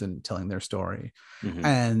 20s and telling their story.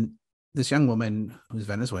 And this young woman who's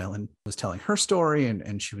Venezuelan was telling her story,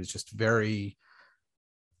 and she was just really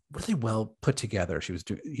well put together. She was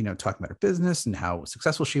talking about her business and how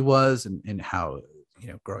successful she was, and how,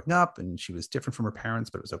 growing up, and she was different from her parents,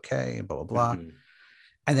 but it was okay, and blah, blah, blah.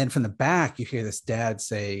 And then from the back, you hear this dad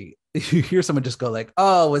say, you hear someone just go like,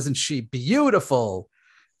 "Oh, isn't she beautiful?"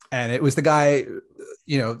 And it was the guy,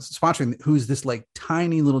 sponsoring, who's this like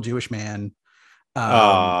tiny little Jewish man.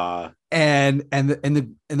 And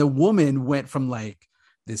the woman went from like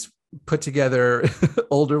this put together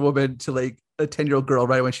older woman to like a 10-year-old girl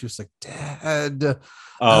right when she was like, "Dad."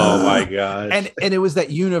 Oh my gosh. And it was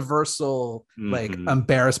that universal, like,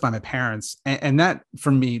 embarrassed by my parents. And that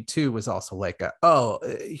for me too was also like,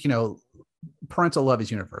 parental love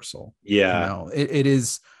is universal. Yeah. It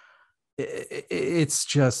is. It's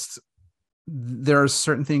just, there are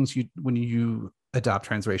certain things when you adopt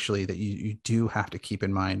transracially that you do have to keep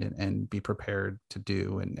in mind and be prepared to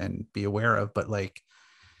do and be aware of. But like,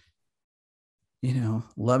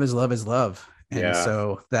 love is love is love. And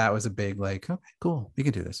so that was a big like, okay, cool, we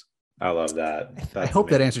can do this. I love that. I hope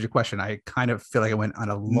that answered your question. I kind of feel like I went on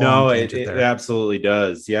a long tangent there. It absolutely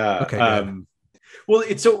does. Yeah. Okay. Well,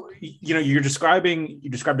 it's so, you described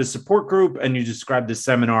a support group, and you described this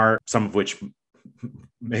seminar, some of which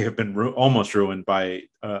may have been almost ruined by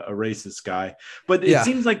a racist guy. But it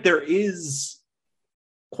seems like there is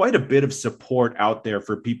quite a bit of support out there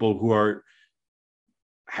for people who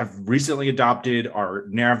have recently adopted, are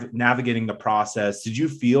navigating the process. Did you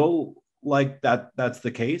feel like that's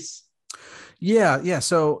the case? Yeah.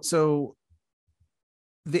 So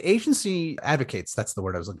the agency advocates, that's the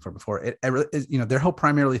word I was looking for before. Their whole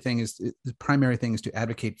primary thing is to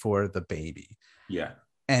advocate for the baby. Yeah.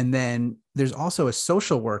 And then there's also a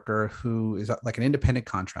social worker who is like an independent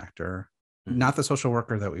contractor, not the social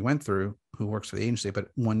worker that we went through who works for the agency, but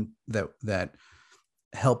one that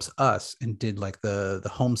helps us and did like the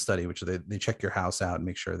home study, which they check your house out and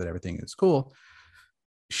make sure that everything is cool.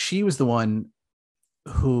 She was the one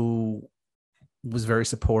who was very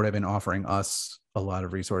supportive in offering us a lot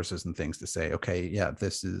of resources and things to say, okay, yeah,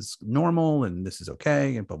 this is normal and this is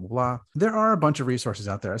okay, and blah, blah, blah. There are a bunch of resources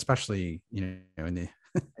out there, especially, in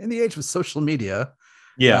the age of social media.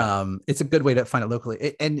 Yeah. It's a good way to find it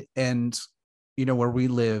locally. And where we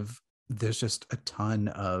live, there's just a ton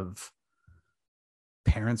of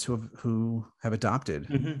parents who have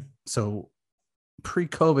adopted. So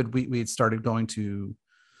pre-COVID, we had started going to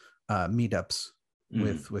meetups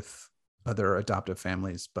with other adoptive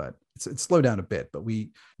families, but it's slowed down a bit. But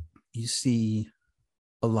you see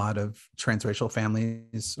a lot of transracial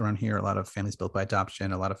families around here, a lot of families built by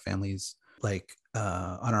adoption, a lot of families like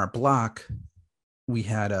on our block. We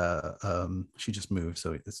had she just moved,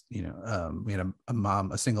 so it's, we had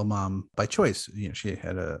a single mom by choice. She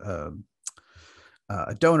had a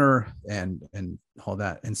donor and all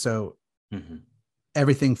that, and so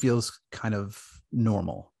everything feels kind of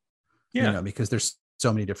normal, because there's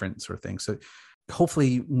so many different sort of things. So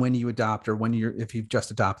hopefully when you adopt, or if you've just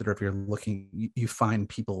adopted, or if you're looking, you find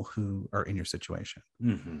people who are in your situation.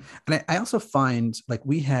 And I also find, like,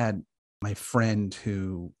 we had my friend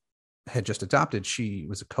who had just adopted. She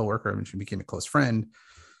was a coworker, and she became a close friend,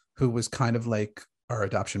 who was kind of like our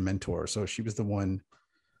adoption mentor. So she was the one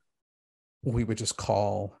we would just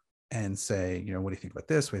call and say, what do you think about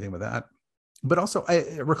this? What do you think about that? But also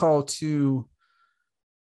I recall too,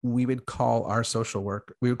 we would call our social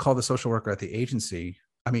work. We would call the social worker at the agency.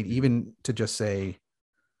 I mean, even to just say,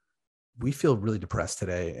 we feel really depressed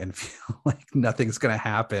today and feel like nothing's going to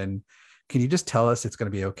happen. Can you just tell us it's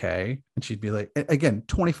going to be okay? And she'd be like, again,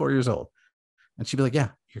 24 years old. And she'd be like, yeah,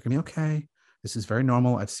 you're going to be okay. This is very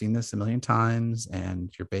normal. I've seen this a million times,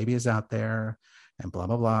 and your baby is out there, and blah,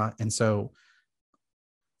 blah, blah. And so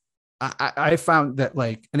I found that,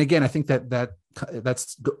 like, and again, I think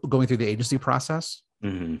that's going through the agency process.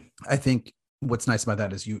 I think what's nice about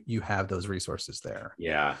that is you have those resources there.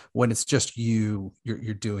 Yeah. When it's just you're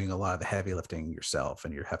doing a lot of the heavy lifting yourself,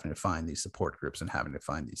 and you're having to find these support groups and having to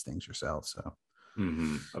find these things yourself. So,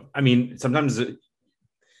 I mean, sometimes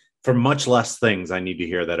for much less things, I need to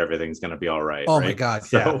hear that everything's going to be all right. Oh right? my God.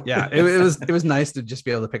 So... Yeah. It was nice to just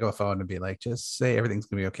be able to pick up a phone and be like, just say everything's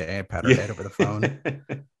going to be okay. And pat her head over the phone.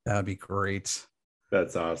 That would be great.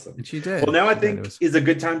 That's awesome. And she did. Well, now I think is a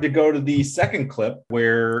good time to go to the second clip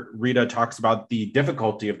where Rita talks about the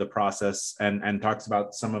difficulty of the process and talks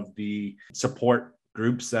about some of the support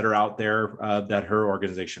groups that are out there that her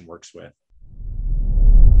organization works with.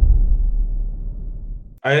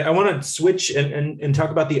 I want to switch and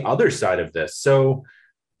talk about the other side of this. So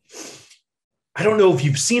I don't know if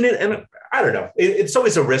you've seen it, and I don't know. It's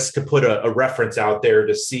always a risk to put a reference out there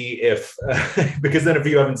to see if, because then if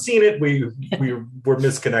you haven't seen it, we're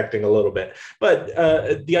misconnecting a little bit. But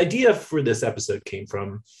the idea for this episode came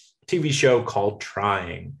from a TV show called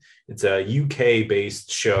Trying. It's a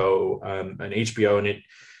UK-based show, an HBO, and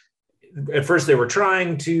at first they were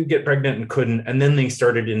trying to get pregnant and couldn't, and then they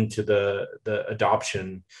started into the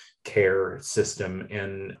adoption care system,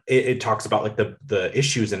 and it talks about like the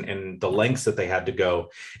issues and the lengths that they had to go.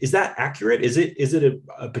 Is that accurate? Is it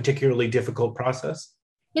a particularly difficult process?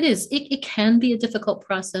 It is. It can be a difficult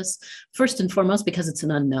process, first and foremost, because it's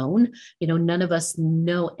an unknown. None of us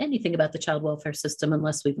know anything about the child welfare system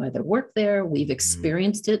unless we've either worked there, we've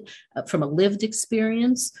experienced it from a lived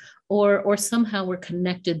experience, or somehow we're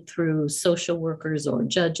connected through social workers or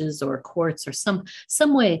judges or courts or some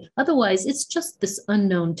way. Otherwise, it's just this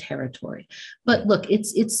unknown territory. But look,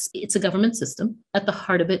 it's a government system. At the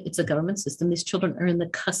heart of it, it's a government system. These children are in the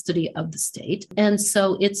custody of the state. And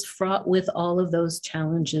so it's fraught with all of those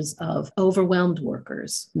challenges of overwhelmed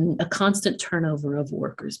workers, a constant turnover of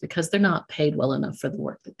workers because they're not paid well enough for the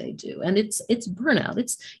work that they do. And it's burnout.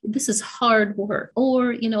 This is hard work,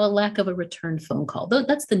 or a lack of a return phone call.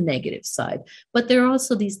 That's the negative side. But there are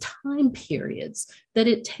also these time periods that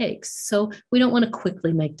it takes. So we don't want to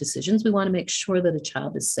quickly make decisions. We want to make sure that a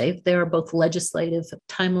child is safe. There are both legislative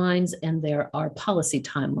timelines and there are policy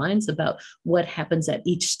timelines about what happens at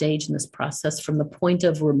each stage in this process from the point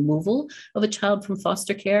of removal of a child from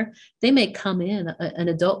foster care. They may come in, an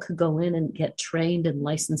adult could go in and get trained and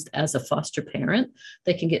licensed as a foster parent.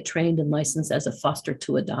 They can get trained and licensed as a foster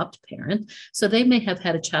to adopt parent. So they may have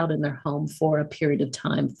had a child in their home for a period of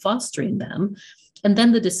time, fostering them. And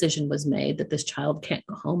then the decision was made that this child can't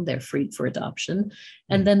go home. They're freed for adoption.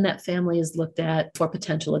 And then that family is looked at for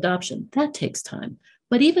potential adoption. That takes time.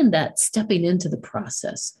 But even that, stepping into the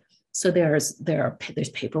process. So there's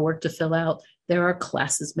paperwork to fill out. There are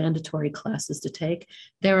classes, mandatory classes to take.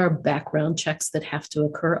 There are background checks that have to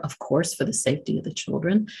occur, of course, for the safety of the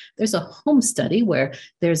children. There's a home study where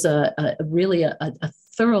there's a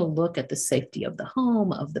thorough look at the safety of the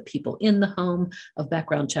home, of the people in the home, of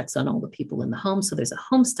background checks on all the people in the home. So there's a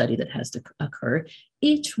home study that has to occur.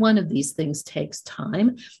 Each one of these things takes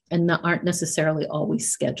time and aren't necessarily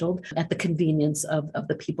always scheduled at the convenience of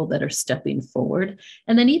the people that are stepping forward.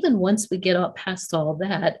 And then even once we get up past all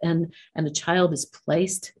that and a child is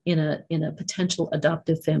placed in a potential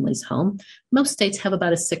adoptive family's home, most states have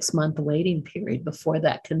about a 6-month waiting period before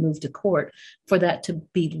that can move to court for that to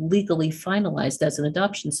be legally finalized as an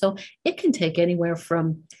adoption. So it can take anywhere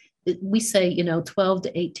from, we say, 12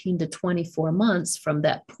 to 18 to 24 months from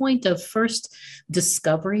that point of first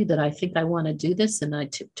discovery that I think I want to do this, and I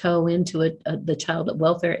tiptoe into the child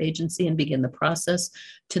welfare agency and begin the process,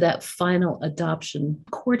 to that final adoption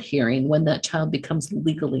court hearing when that child becomes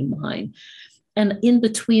legally mine. And in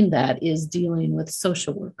between that is dealing with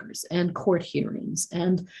social workers and court hearings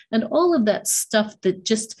and all of that stuff that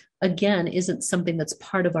just, again, isn't something that's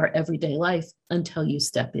part of our everyday life until you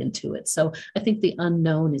step into it. So I think the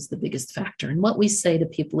unknown is the biggest factor. And what we say to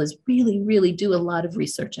people is really, really do a lot of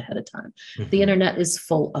research ahead of time. Mm-hmm. The internet is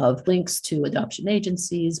full of links to adoption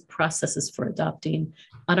agencies, processes for adopting.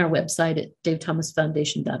 On our website at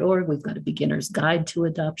davethomasfoundation.org, we've got a beginner's guide to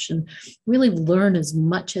adoption. Really learn as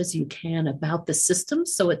much as you can about the system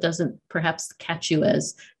so it doesn't perhaps catch you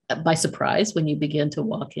by surprise when you begin to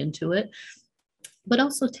walk into it. But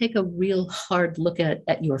also take a real hard look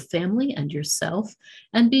at your family and yourself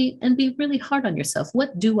and be really hard on yourself.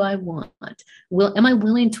 What do I want? Am I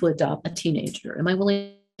willing to adopt a teenager? Am I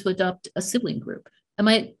willing to adopt a sibling group?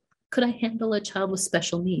 Could I handle a child with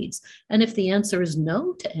special needs? And if the answer is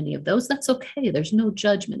no to any of those, that's okay. There's no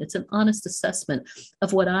judgment. It's an honest assessment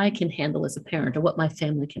of what I can handle as a parent or what my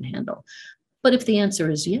family can handle. But if the answer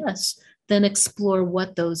is yes, then explore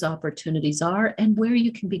what those opportunities are and where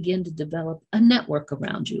you can begin to develop a network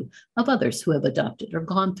around you of others who have adopted or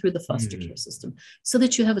gone through the foster care system so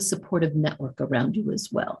that you have a supportive network around you as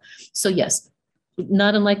well. So yes,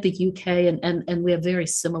 not unlike the UK, and we have very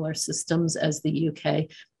similar systems as the UK.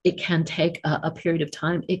 It can take a period of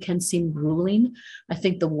time. It can seem grueling. I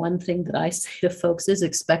think the one thing that I say to folks is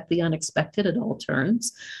expect the unexpected at all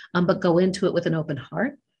turns, but go into it with an open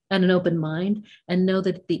heart and an open mind, and know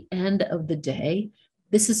that at the end of the day,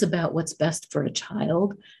 this is about what's best for a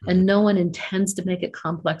child, and no one intends to make it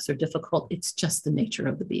complex or difficult. It's just the nature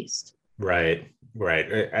of the beast. Right.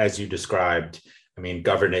 As you described, I mean,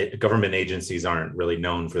 government agencies aren't really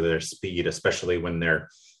known for their speed, especially when they're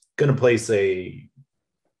going to place a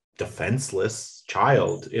defenseless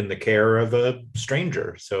child in the care of a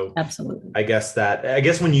stranger. So absolutely, I guess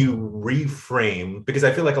when you reframe, because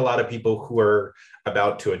I feel like a lot of people who are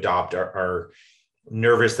about to adopt are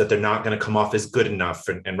nervous that they're not going to come off as good enough,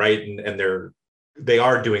 and they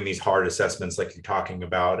are doing these hard assessments like you're talking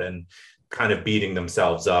about and kind of beating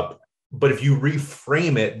themselves up. But if you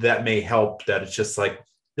reframe it, that may help, that it's just like,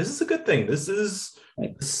 this is a good thing. This is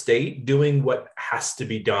the state doing what has to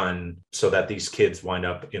be done so that these kids wind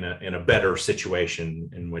up in a better situation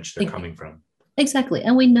in which they're coming from. Exactly.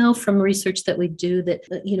 And we know from research that we do that,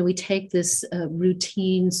 we take this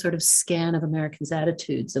routine sort of scan of Americans'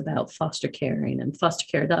 attitudes about foster caring and foster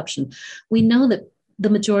care adoption. We know that the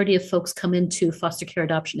majority of folks come into foster care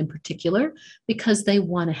adoption in particular because they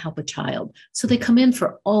want to help a child. So they come in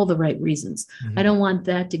for all the right reasons. Mm-hmm. I don't want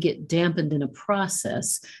that to get dampened in a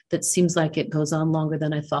process that seems like it goes on longer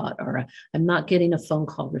than I thought, or I'm not getting a phone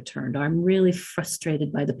call returned, or I'm really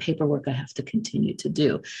frustrated by the paperwork I have to continue to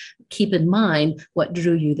do. Keep in mind what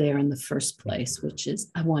drew you there in the first place, which is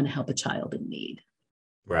I want to help a child in need.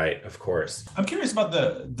 Right, of course. I'm curious about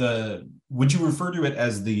the would you refer to it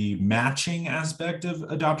as the matching aspect of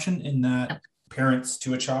adoption, in that parents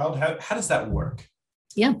to a child? How does that work?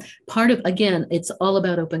 Yeah, again, it's all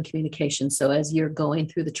about open communication. So as you're going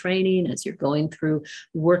through the training, as you're going through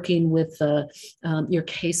working with your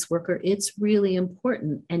caseworker, it's really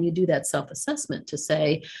important. And you do that self-assessment to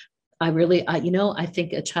say, I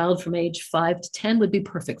think a child from age 5 to 10 would be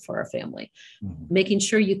perfect for our family. Mm-hmm. Making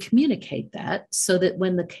sure you communicate that so that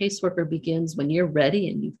when the caseworker begins, when you're ready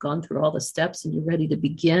and you've gone through all the steps and you're ready to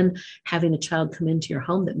begin having a child come into your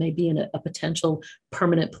home that may be in a potential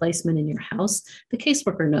permanent placement in your house, the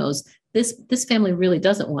caseworker knows this family really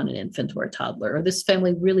doesn't want an infant or a toddler, or this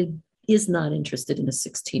family really is not interested in a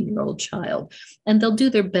 16-year-old child. And they'll do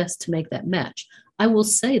their best to make that match. I will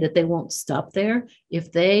say that they won't stop there.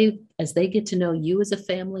 As they get to know you as a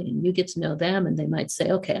family and you get to know them, and they might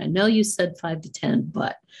say, okay, I know you said 5 to 10,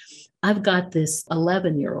 but I've got this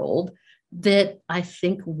 11-year-old that I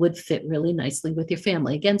think would fit really nicely with your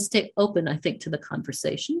family. Again, stay open, I think, to the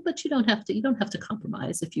conversation, but you don't have to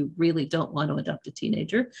compromise. If you really don't want to adopt a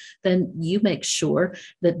teenager, then you make sure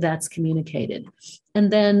that that's communicated. And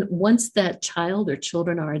then once that child or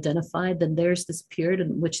children are identified, then there's this period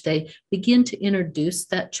in which they begin to introduce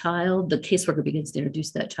that child. The caseworker begins to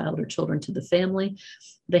introduce that child or children to the family.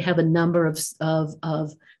 They have a number of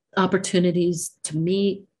opportunities to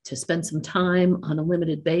meet, to spend some time on a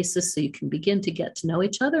limited basis so you can begin to get to know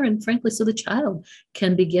each other. And frankly, so the child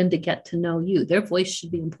can begin to get to know you. Their voice should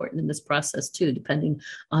be important in this process too, depending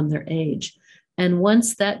on their age. And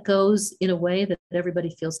once that goes in a way that everybody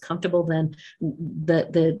feels comfortable, then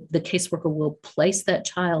the caseworker will place that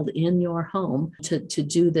child in your home to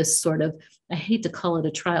do this sort of, I hate to call it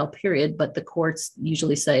a trial period, but the courts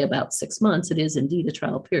usually say about 6 months. It is indeed a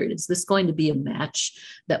trial period. Is this going to be a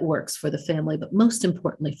match that works for the family, but most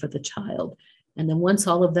importantly for the child? And then once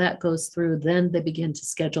all of that goes through, then they begin to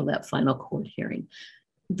schedule that final court hearing.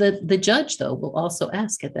 The judge, though, will also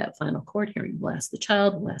ask at that final court hearing, will ask the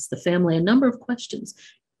child, will ask the family a number of questions.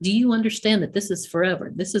 Do you understand that this is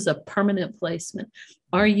forever? This is a permanent placement.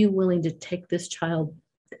 Are you willing to take this child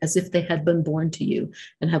as if they had been born to you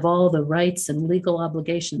and have all the rights and legal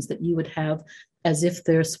obligations that you would have as if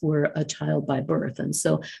this were a child by birth? And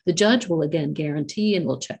so the judge will again guarantee and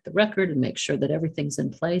will check the record and make sure that everything's in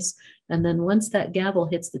place. And then once that gavel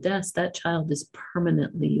hits the desk, that child is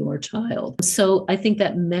permanently your child. So I think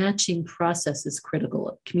that matching process is critical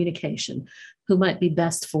of communication. Who might be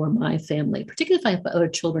best for my family, particularly if I have other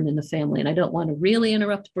children in the family and I don't want to really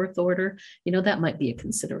interrupt birth order, that might be a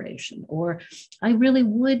consideration. Or I really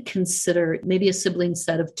would consider maybe a sibling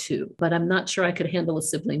set of 2, but I'm not sure I could handle a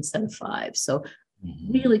sibling set of 5. So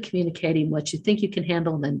really communicating what you think you can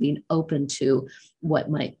handle and then being open to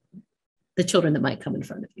the children that might come in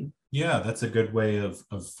front of you. Yeah, that's a good way of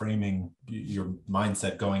framing your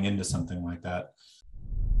mindset going into something like that.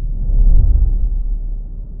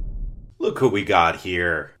 Look who we got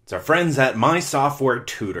here. It's our friends at My Software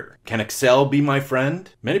Tutor. Can Excel be my friend?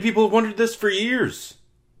 Many people have wondered this for years.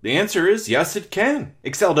 The answer is yes, it can.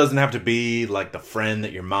 Excel doesn't have to be like the friend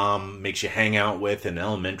that your mom makes you hang out with in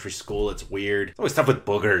elementary school. It's weird. It's always stuff with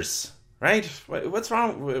boogers, right? What's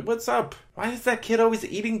wrong? What's up? Why is that kid always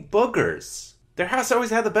eating boogers? Their house always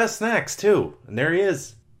had the best snacks, too. And there he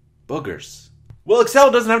is. Boogers. Well, Excel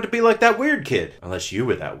doesn't have to be like that weird kid. Unless you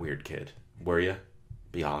were that weird kid. Were you?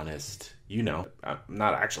 Be honest. You know. I'm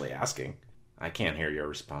not actually asking. I can't hear your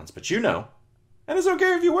response, but you know. And it's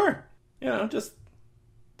okay if you were. You know, just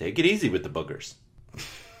take it easy with the boogers.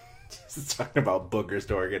 Just talking about boogers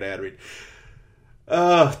to Oregon ad read.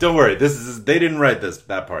 Don't worry. They didn't write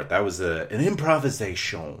that part. That was an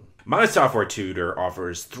improvisation. My Software Tutor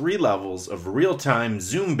offers 3 levels of real-time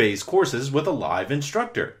Zoom-based courses with a live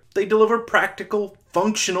instructor. They deliver practical,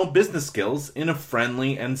 functional business skills in a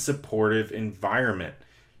friendly and supportive environment.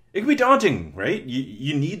 It can be daunting, right?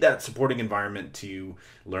 You need that supporting environment to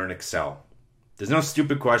learn Excel. There's no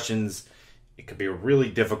stupid questions. It could be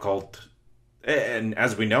really difficult. And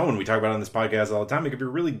as we know, when we talk about it on this podcast all the time, it could be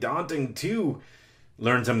really daunting to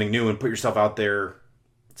learn something new and put yourself out there.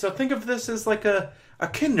 So think of this as like a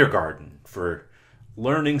kindergarten for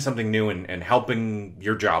learning something new and helping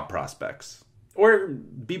your job prospects. Or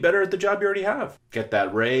be better at the job you already have. Get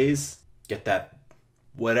that raise. Get that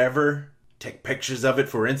whatever. Take pictures of it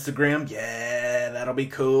for Instagram. Yeah, that'll be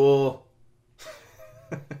cool.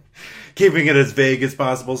 Keeping it as vague as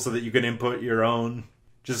possible so that you can input your own.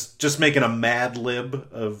 Just making a Mad Lib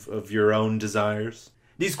of your own desires.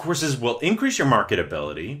 These courses will increase your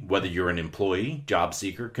marketability, whether you're an employee, job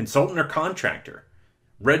seeker, consultant, or contractor.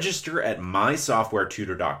 Register at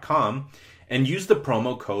mysoftwaretutor.com and use the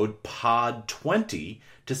promo code POD20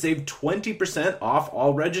 to save 20% off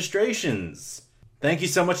all registrations. Thank you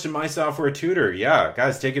so much to My Software Tutor. Yeah,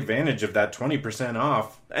 guys, take advantage of that 20%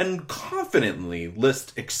 off and confidently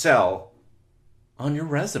list Excel on your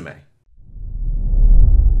resume.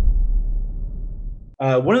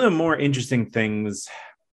 One of the more interesting things,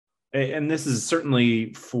 and this is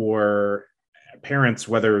certainly for parents,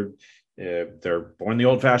 whether they're born the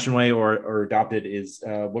old-fashioned way or adopted, is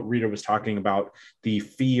what Rita was talking about, the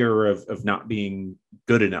fear of not being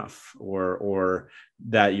good enough or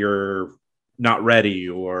that you're not ready.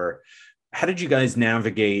 Or how did you guys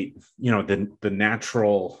navigate, the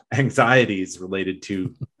natural anxieties related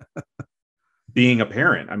to being a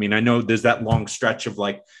parent? I mean, I know there's that long stretch of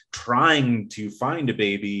like trying to find a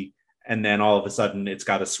baby, and then all of a sudden it's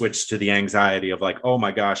got to switch to the anxiety of like, oh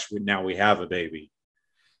my gosh, now we have a baby.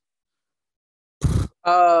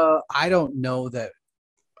 I don't know that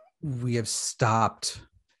we have stopped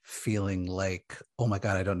feeling like, oh my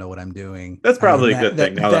God, I don't know what I'm doing. That's probably a good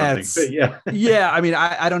thing. Yeah. Yeah. I mean,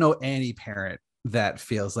 I don't know any parent that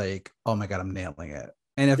feels like, oh my God, I'm nailing it.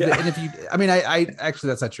 And if you, I mean, I actually,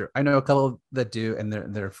 that's not true. I know a couple that do, and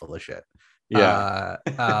they're full of shit. Yeah.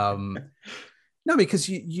 No, because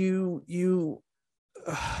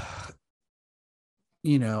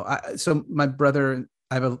so my brother,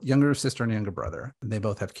 I have a younger sister and a younger brother, and they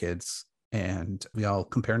both have kids, and we all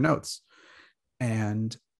compare notes.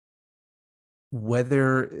 And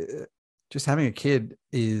whether just having a kid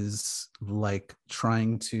is like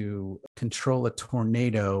trying to control a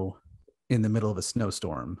tornado in the middle of a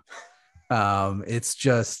snowstorm. It's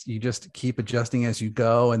just, you just keep adjusting as you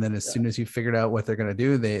go. And then as soon as you figured out what they're going to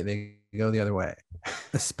do, they go the other way,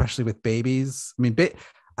 especially with babies. I mean,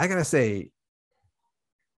 I gotta say,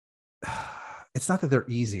 it's not that they're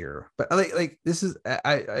easier, but like this is,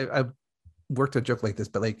 I worked a joke like this,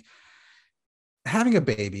 but like having a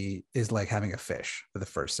baby is like having a fish for the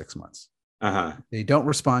first 6 months. They don't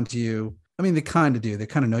respond to you. I mean, they kind of do. They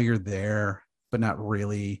kind of know you're there, but not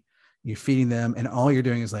really. You're feeding them, and all you're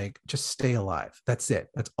doing is like, just stay alive. That's it.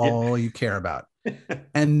 That's all you care about.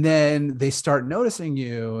 And then they start noticing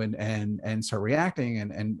you and start reacting,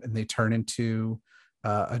 and they turn into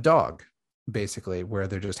a dog, basically, where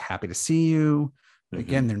they're just happy to see you.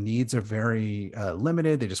 Again, their needs are very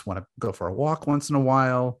limited. They just want to go for a walk once in a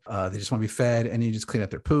while. They just want to be fed, and you just clean up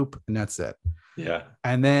their poop, and that's it. Yeah.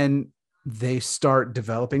 And then they start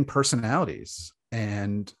developing personalities,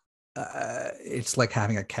 and it's like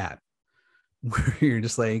having a cat, where you're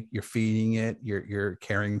just like, you're feeding it, you're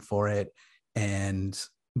caring for it,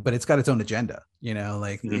 but it's got its own agenda,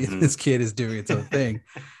 like this kid is doing its own thing,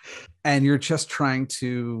 and you're just trying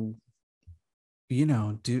to,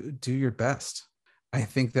 do your best. I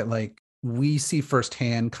think that like we see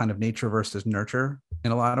firsthand kind of nature versus nurture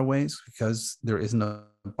in a lot of ways, because there isn't a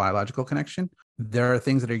biological connection. There are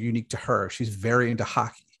things that are unique to her. She's very into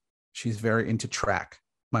hockey. She's very into track.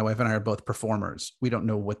 My wife and I are both performers. We don't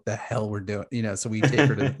know what the hell we're doing, so we take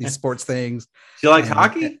her to these sports things. She likes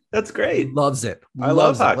hockey? That's great. Loves it. I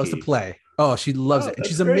love hockey. Loves to play. Oh, she loves it. And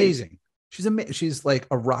she's great. amazing. She's like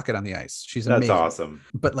a rocket on the ice. She's amazing. That's awesome.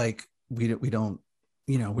 But like, we don't,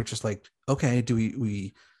 we're just like, okay, do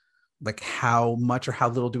we like, how much or how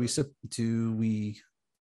little do we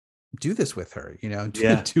do this with her?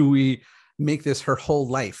 Do we make this her whole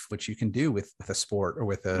life, which you can do with a sport or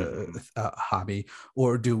with a hobby,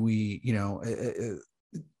 or do we,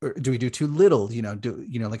 or do we do too little?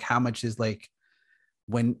 Like how much is like,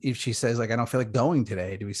 if she says like, I don't feel like going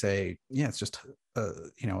today, do we say, yeah, it's just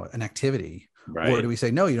an activity, right? Or do we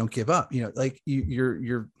say, no, you don't give up? Like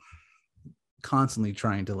you're constantly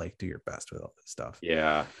trying to like do your best with all this stuff.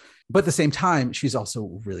 Yeah. But at the same time, she's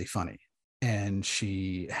also really funny, and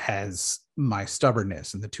she has my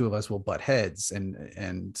stubbornness, and the two of us will butt heads,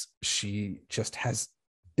 and she just has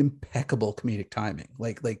impeccable comedic timing.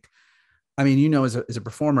 Like, I mean, as a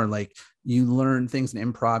performer, like you learn things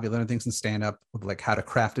in improv, you learn things in stand-up, like how to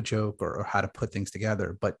craft a joke or how to put things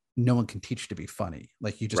together, but no one can teach you to be funny.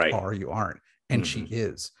 Like you just are, you aren't. And she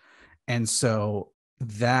is. And so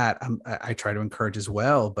that I try to encourage as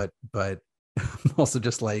well, but I'm also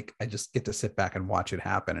just like, I just get to sit back and watch it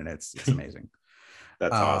happen. And it's amazing.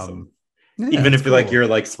 That's awesome. Yeah, even if cool. like you're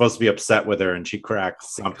like supposed to be upset with her and she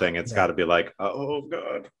cracks something, it's got to be like, oh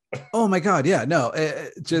God. Oh my God. Yeah, no,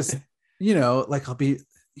 just, like I'll be,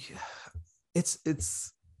 it's,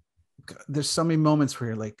 there's so many moments where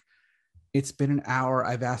you're like, it's been an hour.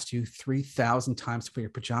 I've asked you 3,000 times to put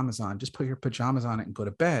your pajamas on. Just put your pajamas on it and go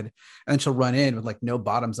to bed. And then she'll run in with like no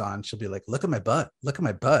bottoms on. She'll be like, look at my butt. Look at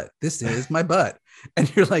my butt. This is my butt. And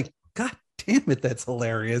you're like, God damn it. That's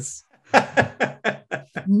hilarious.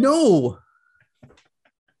 No.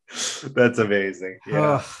 That's amazing.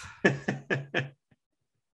 Yeah.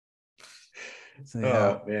 So, yeah.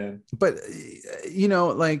 Oh man. But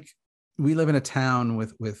like we live in a town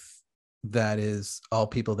with that is all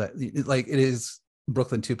people that like, it is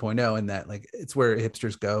Brooklyn 2.0, and that like it's where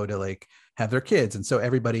hipsters go to like have their kids, and so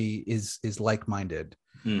everybody is like-minded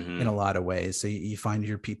in a lot of ways. So you find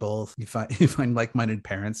your people, you find like-minded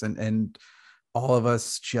parents, and all of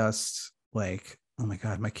us just like, oh my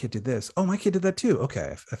God, my kid did this. Oh, my kid did that too.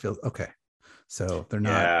 Okay, I feel okay. So they're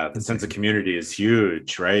not. Yeah, the sense of community is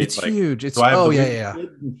huge, right? It's like, huge. It's yeah.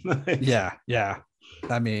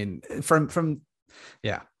 I mean, from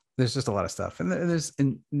there's just a lot of stuff, and there's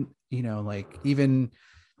like even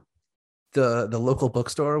the local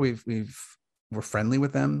bookstore, we're friendly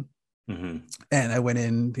with them. And I went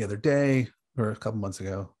in the other day or a couple months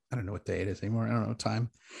ago. I don't know what day it is anymore. I don't know what time.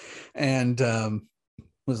 And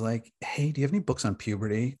was like, hey, do you have any books on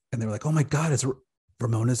puberty? And they were like, oh my God, it's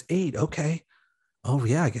Ramona's 8. Okay. Oh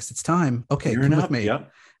yeah, I guess it's time. Okay, come with me.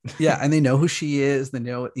 Yep. Yeah, and they know who she is. They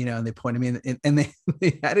know, and they pointed me in, and they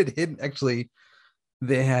had it hidden. Actually,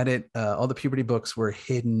 they had it. All the puberty books were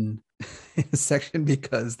hidden in a section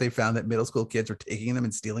because they found that middle school kids were taking them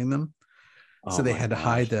and stealing them. So they had to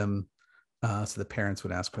hide them, so the parents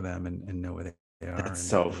would ask for them and know where they are. That's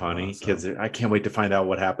so funny. Kids, I can't wait to find out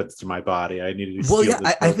what happens to my body. I need to. Well, yeah,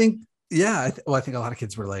 I think. Yeah, I think a lot of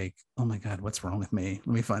kids were like, "Oh my God, what's wrong with me?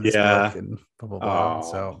 Let me find this book," and blah blah blah.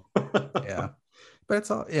 Oh. So, yeah, but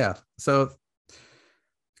it's all So,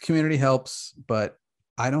 community helps, but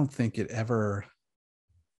I don't think it ever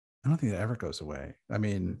goes away. I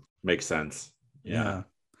mean, makes sense. Yeah.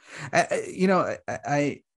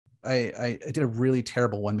 I did a really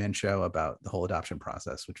terrible one-man show about the whole adoption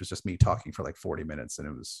process, which was just me talking for like 40 minutes, and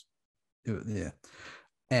it was.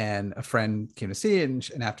 And a friend came to see it,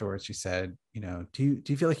 and afterwards she said, do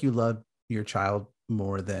you feel like you love your child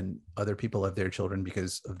more than other people love their children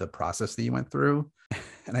because of the process that you went through?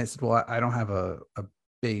 And I said, well, I don't have a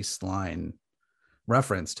baseline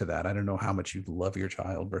reference to that. I don't know how much you love your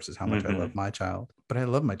child versus how much I love my child, but I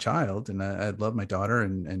love my child, and I love my daughter,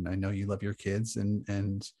 and I know you love your kids,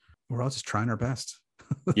 and we're all just trying our best.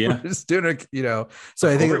 Yeah. We're just doing it, So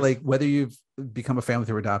I think like whether you've become a family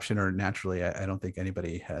through adoption or naturally, I don't think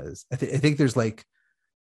anybody has. I think there's like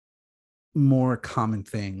more common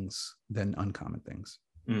things than uncommon things.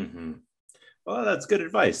 Well, that's good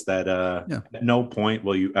advice. That at no point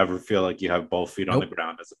will you ever feel like you have both feet on the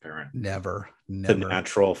ground as a parent. Never. It's a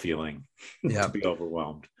natural feeling to be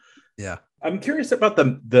overwhelmed. Yeah. I'm curious about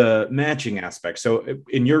the matching aspect. So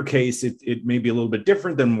in your case, it may be a little bit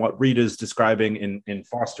different than what Rita's describing in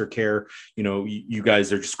foster care. You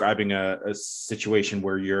guys are describing a situation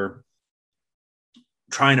where you're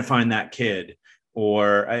trying to find that kid,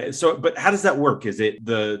 but how does that work? Is it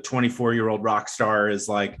the 24-year-old rock star is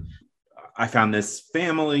like, I found this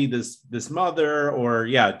family, this mother, or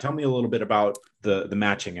tell me a little bit about the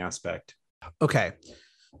matching aspect. Okay.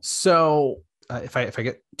 So if I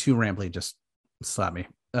get too rambly, just slap me.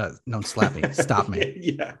 No, slap me. Stop me.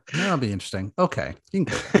 Yeah. That'll be interesting. Okay. You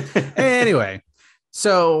can go. Anyway,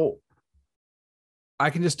 so I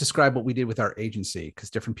can just describe what we did with our agency, because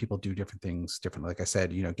different people do different things differently. Like I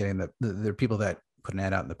said, getting there are people that put an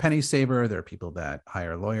ad out in the Penny Saver. There are people that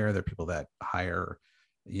hire a lawyer. There are people that hire,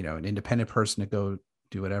 an independent person to go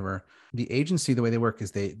do whatever. The agency, the way they work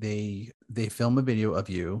is they film a video of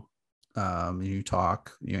you. You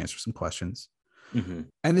talk, you answer some questions. Mm-hmm.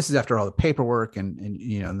 And this is after all the paperwork and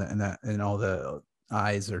all the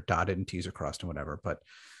I's are dotted and T's are crossed and whatever. But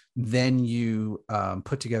then you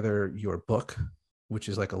put together your book, which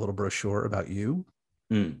is like a little brochure about you.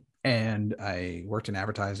 Mm. And I worked in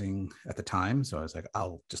advertising at the time. So I was like,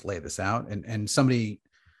 I'll just lay this out. And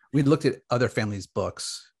we'd looked at other families'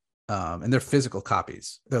 books, and they're physical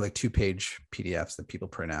copies. They're like 2-page PDFs that people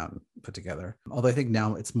print out and put together. Although I think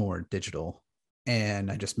now it's more digital.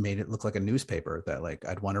 And I just made it look like a newspaper that like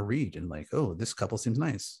I'd want to read and like, oh, this couple seems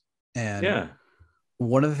nice. And Yeah.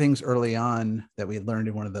 One of the things early on that we had learned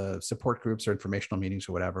in one of the support groups or informational meetings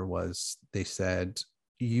or whatever was they said,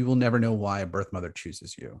 you will never know why a birth mother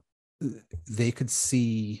chooses you. They could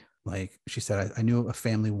see, like she said, I knew a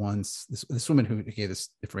family once, this woman who gave this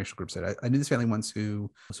informational group said, I knew this family once who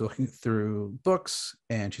was looking through books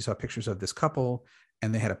and she saw pictures of this couple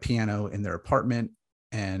and they had a piano in their apartment.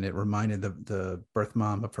 And it reminded the birth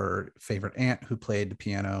mom of her favorite aunt who played the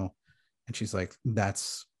piano. And she's like,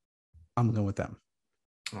 I'm going with them.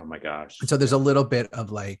 Oh my gosh. And so there's a little bit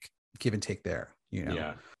of like give and take there,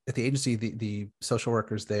 Yeah. At the agency, the social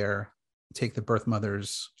workers there take the birth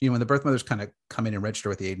mothers, when the birth mothers kind of come in and register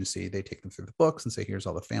with the agency, they take them through the books and say, here's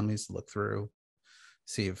all the families to look through,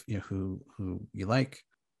 see if, who you like.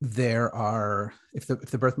 There are, if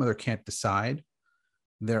the birth mother can't decide,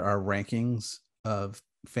 there are rankings of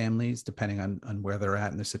families depending on where they're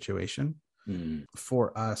at in the situation. Mm.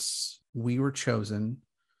 For us, we were chosen,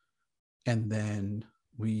 and then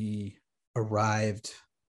we arrived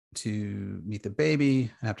to meet the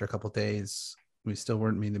baby, and after a couple of days we still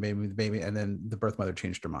weren't meeting the baby, and then the birth mother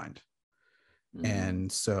changed her mind. Mm.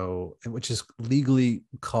 And so, which is legally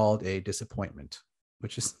called a disappointment,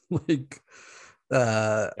 which is like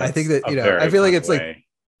I think that I feel like it's way.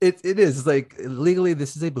 Like it is like legally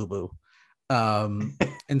this is a boo-boo.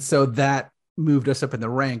 And so that moved us up in the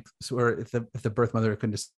ranks where if the birth mother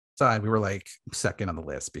couldn't decide, we were like second on the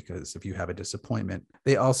list, because if you have a disappointment,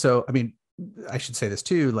 they also, I should say this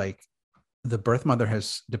too, like the birth mother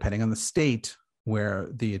has, depending on the state where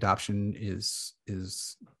the adoption is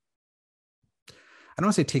I don't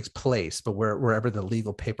want to say takes place, but wherever the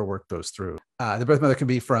legal paperwork goes through, the birth mother can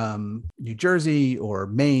be from New Jersey or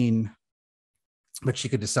Maine, but she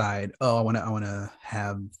could decide, I want to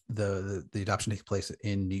have the adoption take place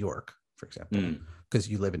in New York, for example, because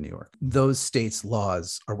you live in New York. Those states'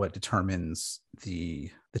 laws are what determines the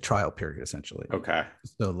trial period, essentially. Okay.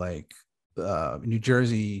 So like New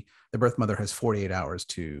Jersey, the birth mother has 48 hours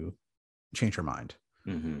to change her mind.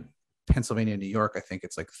 Mm-hmm. Pennsylvania and New York, I think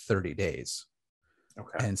it's like 30 days.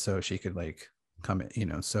 Okay. And so she could like come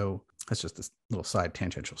in, so that's just this little side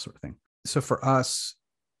tangential sort of thing. So for us,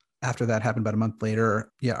 after that happened about a month later,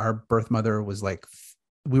 our birth mother was like,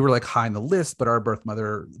 we were like high on the list, but our birth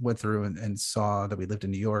mother went through and saw that we lived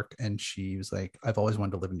in New York. And she was like, I've always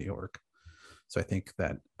wanted to live in New York. So I think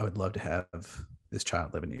that I would love to have this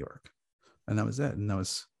child live in New York. And that was it. And that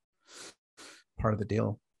was part of the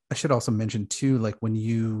deal. I should also mention too, like when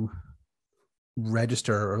you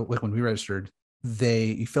register, or like when we registered,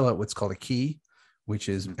 you fill out what's called a key, which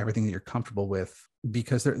is everything that you're comfortable with,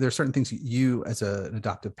 because there are certain things you as an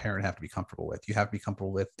adoptive parent have to be comfortable with. You have to be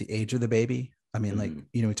comfortable with the age of the baby. Like,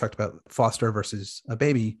 we talked about foster versus a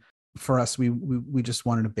baby. For us, we just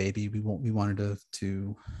wanted a baby. We wanted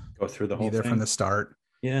to go through the whole thing from the start.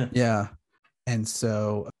 Yeah. Yeah. And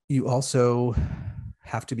so you also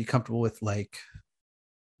have to be comfortable with like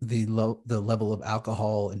the level of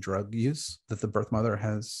alcohol and drug use that the birth mother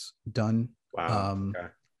has done. Wow. Okay.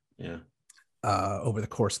 Yeah. Over the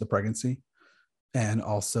course of the pregnancy, and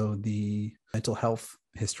also the mental health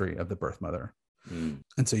history of the birth mother.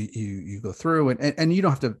 And so you go through and you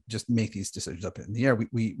don't have to just make these decisions up in the air.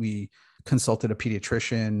 We consulted a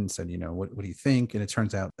pediatrician, said, what do you think? And it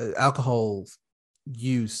turns out alcohol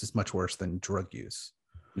use is much worse than drug use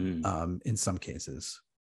in some cases.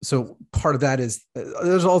 So part of that is,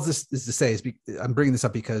 there's all this is to say is I'm bringing this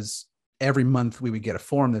up because every month we would get a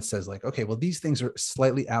form that says like, okay, well, these things are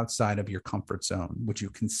slightly outside of your comfort zone. Would you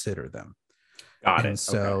consider them? Got it. And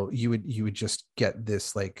so you would just get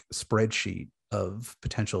this like spreadsheet of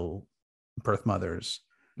potential birth mothers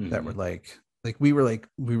that were like we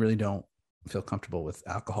really don't feel comfortable with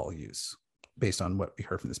alcohol use based on what we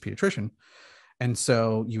heard from this pediatrician. And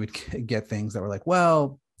so you would get things that were like,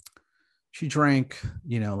 well, she drank,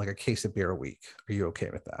 like a case of beer a week. Are you okay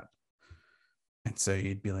with that? And so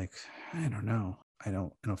you'd be like, I don't know. I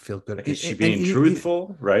don't feel good. Is she being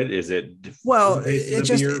truthful? Right? Is it? Well,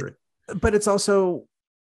 but it's also,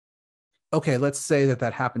 okay, let's say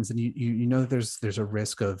that happens, and you know that there's a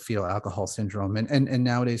risk of fetal alcohol syndrome, and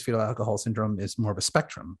nowadays fetal alcohol syndrome is more of a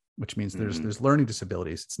spectrum, which means there's learning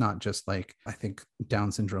disabilities. It's not just like, I think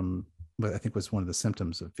Down syndrome, I think, was one of the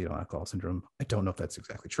symptoms of fetal alcohol syndrome. I don't know if that's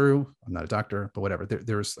exactly true. I'm not a doctor, but whatever.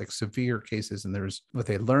 There's like severe cases, and there's what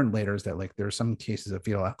they learned later is that like there are some cases of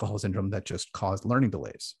fetal alcohol syndrome that just cause learning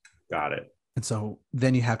delays. Got it. And so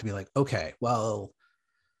then you have to be like, okay, well,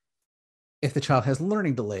 if the child has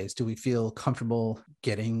learning delays, do we feel comfortable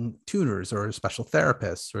getting tutors or special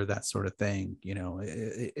therapists or that sort of thing?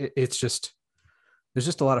 It's just, there's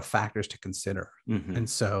just a lot of factors to consider. Mm-hmm. And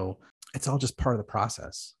so it's all just part of the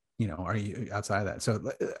process. Are you outside of that? So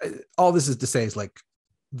all this is to say is like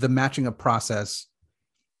the matching up process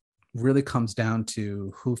really comes down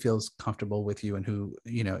to who feels comfortable with you and who,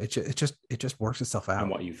 it just works itself out.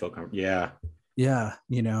 And what you feel comfortable. Yeah. Yeah.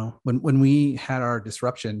 When we had our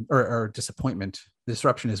disruption or our disappointment, the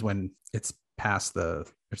disruption is when it's past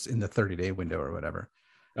it's in the 30-day window or whatever.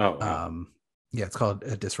 Oh, wow. Yeah, it's called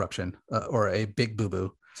a disruption or a big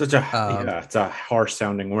boo-boo. It's a harsh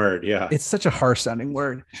sounding word. Yeah. It's such a harsh sounding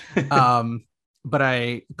word. But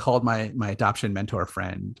I called my adoption mentor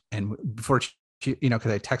friend, and before she,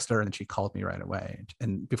 because I texted her and she called me right away.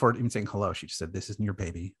 And before even saying hello, she just said, "This isn't your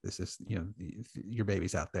baby. This is, your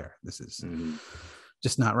baby's out there. This is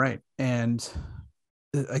just not right." And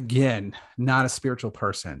again, not a spiritual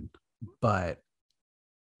person, but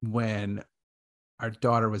when our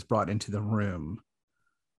daughter was brought into the room,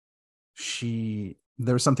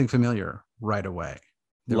 there was something familiar right away.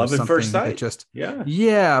 There Love at first sight.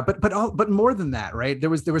 But more than that, right? There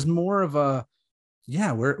was more of a,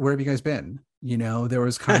 yeah, where have you guys been? There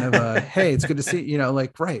was kind of a, hey, it's good to see,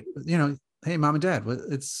 right. Hey, mom and dad,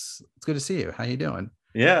 it's good to see you. How you doing?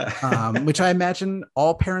 Yeah. Which I imagine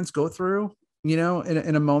all parents go through, in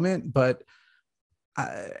a moment, but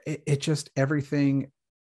it just everything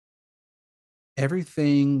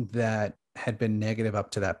that had been negative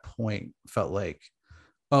up to that point felt like,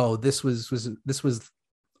 oh, this was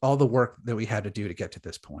all the work that we had to do to get to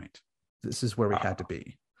this point. This is where we had to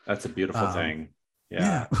be. That's a beautiful thing.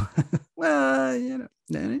 Yeah. Well,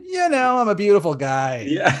 I'm a beautiful guy.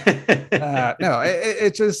 Yeah. No,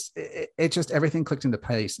 it just everything clicked into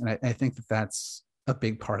place, and I think that's a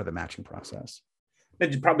big part of the matching process.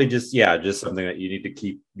 It's probably just something that you need to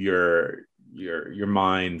keep your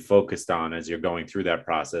mind focused on as you're going through that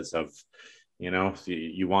process of,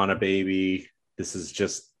 you want a baby. This is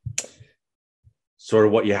just sort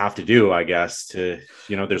of what you have to do, I guess, to,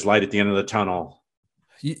 there's light at the end of the tunnel.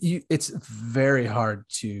 It's very hard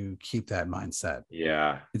to keep that mindset.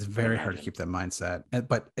 Yeah. It's very hard to keep that mindset.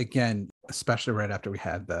 But again, especially right after we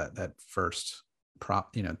had that first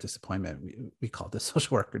disappointment, we called the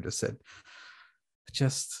social worker, just said,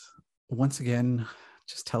 once again,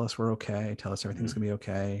 just tell us we're okay. Tell us everything's going to be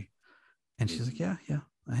okay. And she's like, yeah,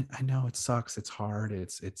 I know it sucks. It's hard.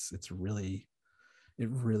 It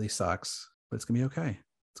really sucks, but it's going to be okay.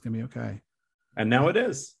 It's going to be okay. And now it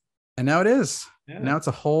is. Yeah. Now it's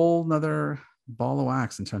a whole nother ball of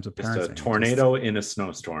wax in terms of parenting. Just a tornado in a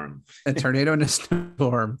snowstorm. A tornado in a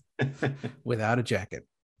snowstorm without a jacket.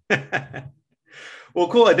 Well,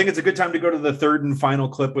 cool. I think it's a good time to go to the third and final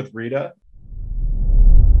clip with Rita.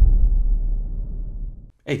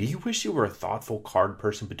 Hey, do you wish you were a thoughtful card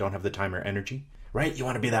person but don't have the time or energy? Right? You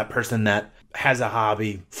want to be that person that has a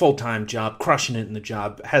hobby, full-time job, crushing it in the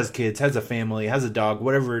job, has kids, has a family, has a dog,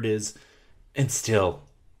 whatever it is, and still,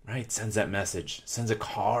 right, sends that message, sends a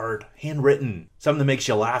card, handwritten, something that makes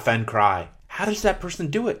you laugh and cry. How does that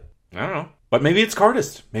person do it? I don't know. But maybe it's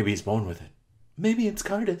Cardist. Maybe he's born with it. Maybe it's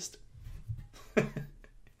Cardist.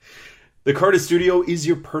 The Cardist Studio is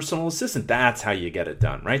your personal assistant. That's how you get it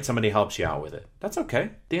done, right? Somebody helps you out with it. That's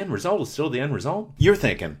okay. The end result is still the end result. You're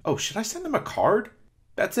thinking, oh, should I send them a card?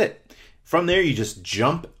 That's it. From there, you just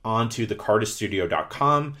jump onto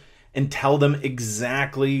thecardiststudio.com and tell them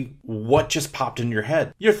exactly what just popped in your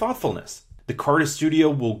head. Your thoughtfulness. The Cardist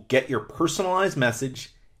Studio will get your personalized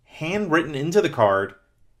message handwritten into the card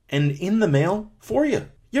and in the mail for you.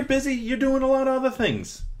 You're busy. You're doing a lot of other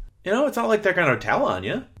things. It's not like they're going to tell on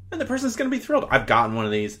you. And the person's going to be thrilled. I've gotten one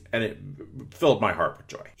of these, and it filled my heart with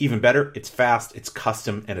joy. Even better, it's fast, it's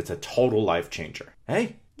custom, and it's a total life changer.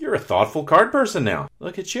 Hey, you're a thoughtful card person now.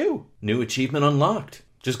 Look at you. New achievement unlocked.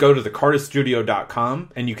 Just go to thecardiststudio.com,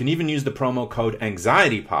 and you can even use the promo code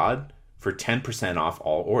AnxietyPod for 10% off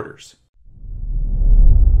all orders.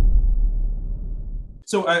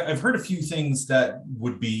 So I've heard a few things that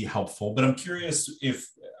would be helpful, but I'm curious if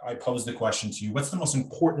I pose the question to you, what's the most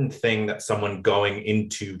important thing that someone going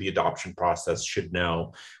into the adoption process should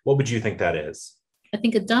know? What would you think that is? I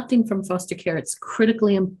think adopting from foster care, it's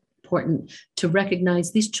critically important to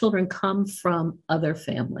recognize these children come from other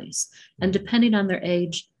families. And depending on their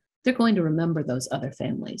age, they're going to remember those other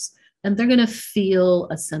families. And they're going to feel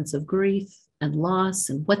a sense of grief and loss.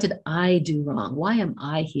 And what did I do wrong? Why am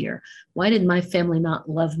I here? Why did my family not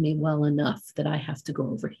love me well enough that I have to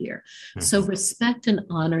go over here? Mm-hmm. So respect and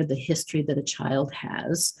honor the history that a child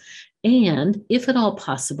has. And if at all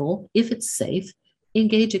possible, if it's safe,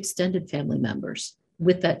 engage extended family members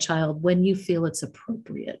with that child when you feel it's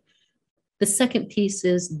appropriate. The second piece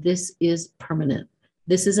is this is permanent.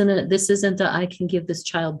 This isn't a I can give this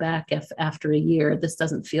child back after a year. This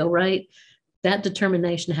doesn't feel right. That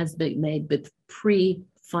determination has been made with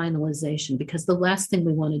pre-finalization, because the last thing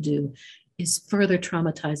we want to do is further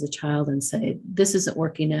traumatize a child and say, this isn't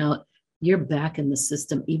working out. You're back in the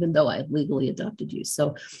system, even though I legally adopted you.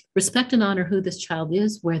 So respect and honor who this child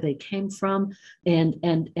is, where they came from, and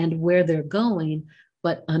where they're going,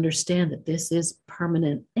 but understand that this is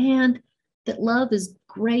permanent and that love is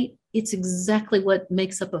great. It's exactly what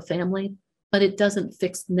makes up a family, but it doesn't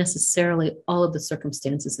fix necessarily all of the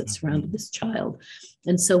circumstances that surrounded this child.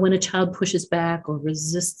 And so when a child pushes back or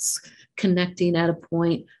resists connecting at a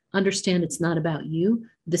point, understand it's not about you.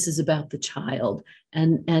 This is about the child,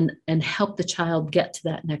 and help the child get to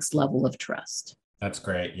that next level of trust. That's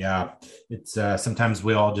great. Yeah. It's sometimes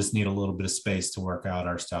we all just need a little bit of space to work out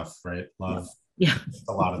our stuff, right? Love. Yeah.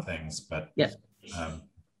 A lot of things, but yeah.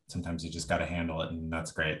 Sometimes you just got to handle it. And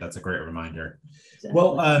that's great. That's a great reminder. Exactly.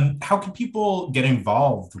 Well, how can people get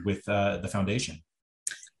involved with the foundation?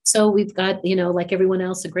 So we've got, like everyone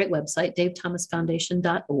else, a great website,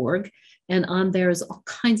 davethomasfoundation.org. And on there is all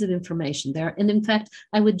kinds of information there. And in fact,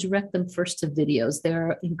 I would direct them first to videos. There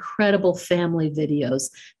are incredible family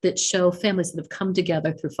videos that show families that have come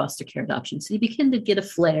together through foster care adoption. So you begin to get a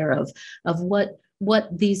flare of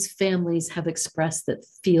what these families have expressed that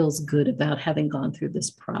feels good about having gone through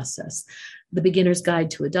this process. The Beginner's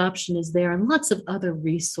Guide to Adoption is there, and lots of other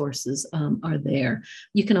resources are there.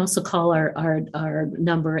 You can also call our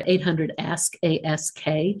number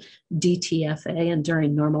 800-ASK-DTFA, and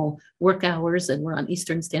during normal work hours, and we're on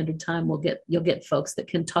Eastern Standard Time, you'll get folks that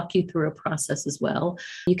can talk you through a process as well.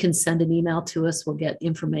 You can send an email to us, we'll get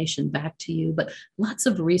information back to you, but lots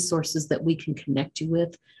of resources that we can connect you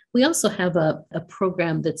with. We also have a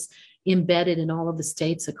program that's embedded in all of the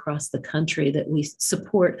states across the country that we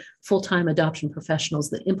support full-time adoption professionals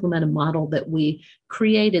that implement a model that we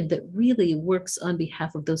created that really works on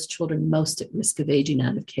behalf of those children most at risk of aging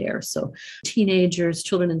out of care. So teenagers,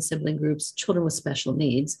 children in sibling groups, children with special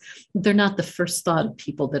needs, they're not the first thought of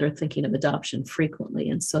people that are thinking of adoption frequently.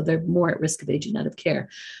 And so they're more at risk of aging out of care.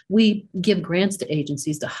 We give grants to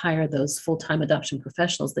agencies to hire those full-time adoption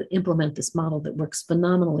professionals that implement this model that works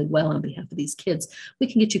phenomenally well on behalf of these kids.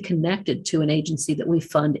 We can get you connected to an agency that we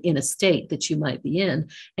fund in a state that you might be in,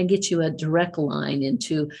 and get you a direct line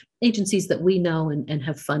into agencies that we know and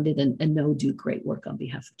have funded and know do great work on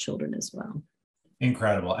behalf of children as well.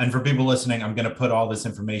 Incredible. And for people listening, I'm going to put all this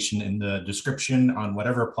information in the description on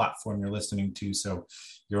whatever platform you're listening to, so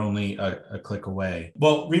you're only a click away.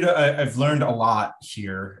 Well, Rita, I've learned a lot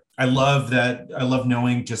here. I love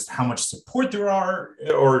knowing just how much support there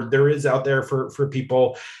is out there for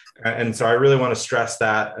people. And so I really want to stress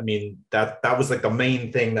that. I mean, that was like the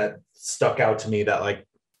main thing that stuck out to me, that like,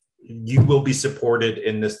 you will be supported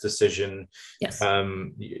in this decision. Yes.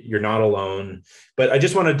 You're not alone. But I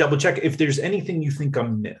just want to double check if there's anything you think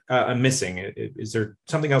I'm missing. Is there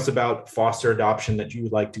something else about foster adoption that you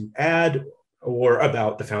would like to add, or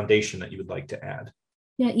about the foundation that you would like to add?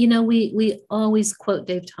 Yeah, we always quote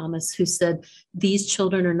Dave Thomas, who said, these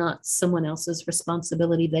children are not someone else's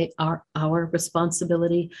responsibility. They are our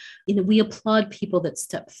responsibility. We applaud people that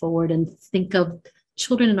step forward and think of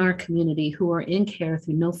children in our community who are in care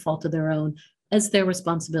through no fault of their own as their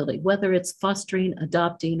responsibility, whether it's fostering,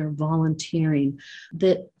 adopting, or volunteering.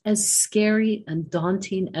 That as scary and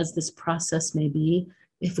daunting as this process may be,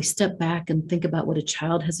 if we step back and think about what a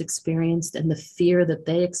child has experienced and the fear that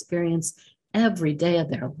they experience every day of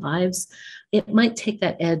their lives, it might take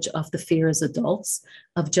that edge off the fear as adults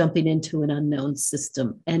of jumping into an unknown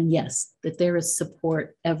system. And yes, that there is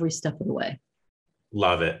support every step of the way.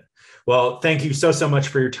 Love it. Well, thank you so much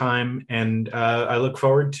for your time. And I look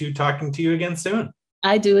forward to talking to you again soon.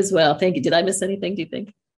 I do as well. Thank you. Did I miss anything, do you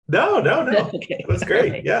think? No. Okay. It was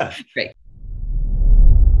great. Right. Yeah. Great.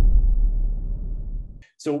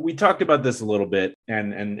 So we talked about this a little bit,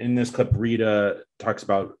 and in this clip, Rita talks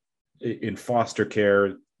about in foster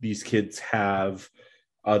care, these kids have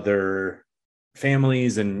other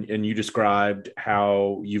families, and you described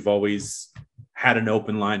how you've always had an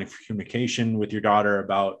open line of communication with your daughter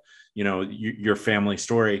about, you know, your family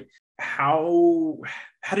story. How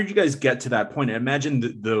did you guys get to that point? I imagine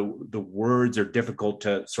the words are difficult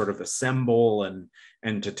to sort of assemble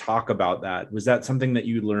and to talk about that. Was that something that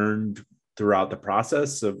you learned throughout the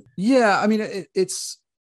process of? Yeah, I mean, it's,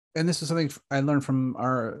 and this is something I learned from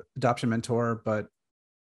our adoption mentor, but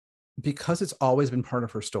because it's always been part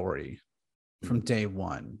of her story from day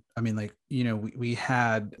one. I mean, like, you know, we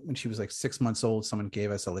had, when she was like 6 months old, someone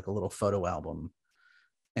gave us a little photo album.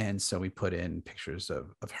 And so we put in pictures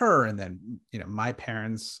of her. And then, you know, my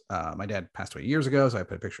parents, my dad passed away years ago. So I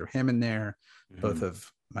put a picture of him in there, both of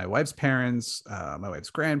my wife's parents, my wife's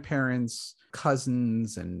grandparents,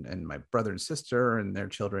 cousins, and my brother and sister and their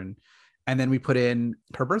children. And then we put in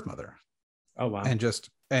her birth mother. Oh, wow. And just,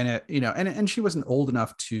 and it, you know, and she wasn't old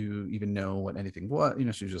enough to even know what anything was, you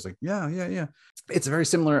know, she was just like, yeah. It's very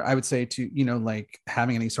similar, I would say, to, you know, like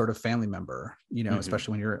having any sort of family member, you know,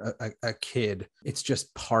 especially when you're a kid. It's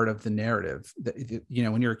just part of the narrative that, you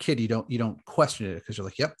know, when you're a kid, you don't question it, because you're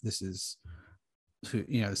like, yep, this is who,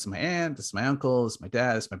 you know, this is my aunt, this is my uncle, this is my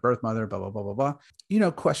dad, this is my birth mother, blah, blah, blah, blah, blah. You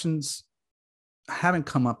know, questions haven't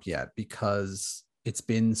come up yet because it's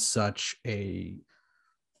been such a,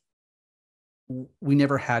 we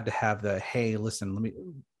never had to have the, hey, listen, let me,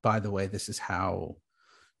 by the way, this is how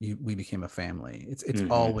we became a family. It's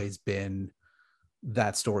always been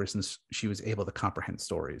that story since she was able to comprehend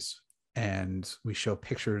stories. And we show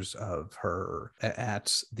pictures of her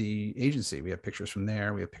at the agency. We have pictures from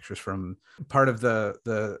there. We have pictures from part of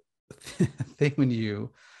the thing when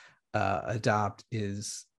you adopt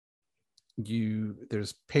is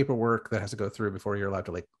there's paperwork that has to go through before you're allowed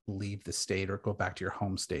to like leave the state or go back to your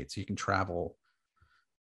home state. So you can travel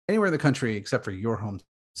anywhere in the country except for your home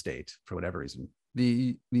state for whatever reason.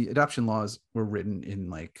 The adoption laws were written in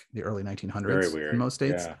like the early 1900s in most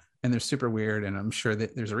states. Yeah. And they're super weird. And I'm sure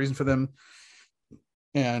that there's a reason for them.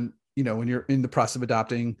 And, you know, when you're in the process of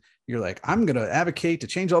adopting, you're like, I'm going to advocate to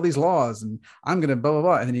change all these laws and I'm going to blah, blah,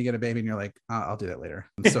 blah. And then you get a baby and you're like, I'll do that later.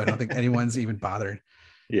 So I don't think anyone's even bothered.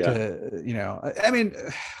 To, you know, I mean,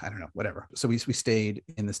 I don't know, whatever. So we stayed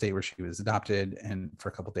in the state where she was adopted and for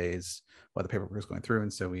a couple of days while the paperwork was going through.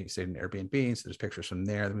 And so we stayed in Airbnb. So there's pictures from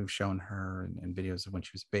there that we've shown her and videos of when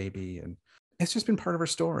she was a baby. And it's just been part of her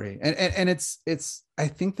story. And it's, I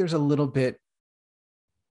think there's it's a little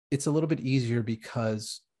bit easier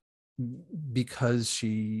because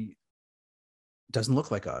she doesn't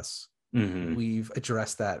look like us. We've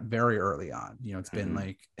addressed that very early on. You know, it's been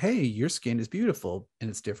like, hey, your skin is beautiful and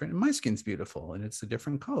it's different, and my skin's beautiful and it's a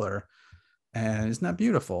different color, and it's not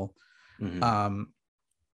beautiful.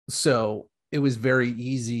 So it was very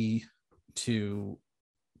easy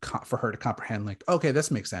for her to comprehend, like, okay,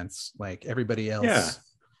 this makes sense. Like everybody else,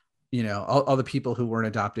 you know, all the people who weren't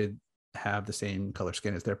adopted have the same color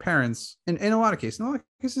skin as their parents. And in a lot of cases,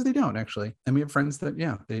 they don't actually. And we have friends that,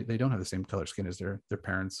 they don't have the same color skin as their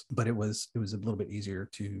parents, but it was a little bit easier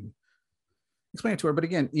to explain it to her. But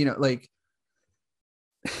again, you know, like,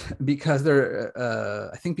 because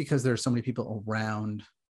I think because there's so many people around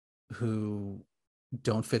who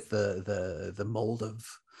don't fit the mold of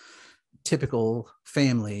typical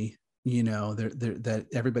family, you know, that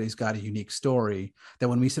everybody's got a unique story, that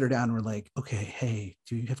when we sit her down and we're like, okay, hey,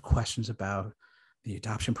 do you have questions about the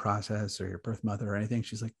adoption process or your birth mother or anything?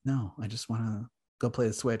 She's like, no, I just want to go play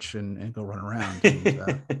the Switch and go run around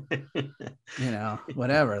and, you know,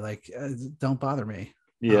 whatever, like, don't bother me.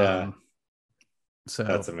 So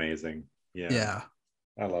that's amazing. Yeah,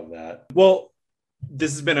 I love that. Well,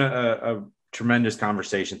 this has been a tremendous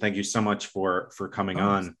conversation. Thank you so much for coming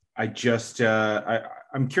on. I just,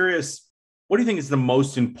 I'm curious, what do you think is the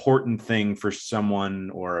most important thing for someone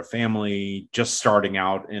or a family just starting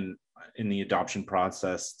out in the adoption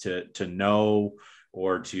process to know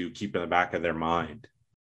or to keep in the back of their mind?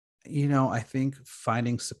 You know, I think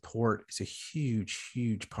finding support is a huge,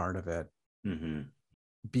 huge part of it,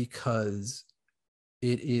 because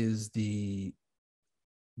it is the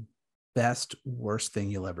best, worst thing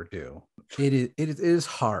you'll ever do. It is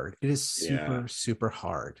hard. It is super, super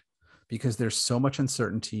hard because there's so much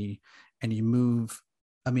uncertainty, and you move.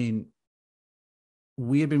 I mean,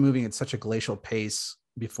 we had been moving at such a glacial pace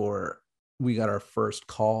before we got our first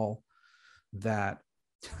call that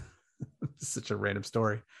such a random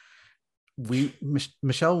story.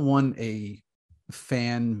 Michelle won a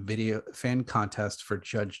fan contest for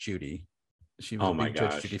Judge Judy. She was a big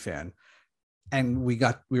Judge Judy fan. And we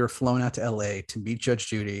were flown out to LA to meet Judge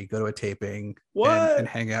Judy, go to a taping and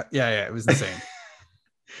hang out. Yeah, it was insane.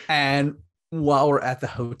 And while we're at the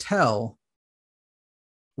hotel,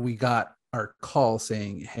 we got our call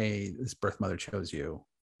saying, "Hey, this birth mother chose you.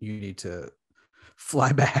 You need to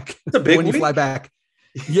fly back." It's a big when you week. fly back.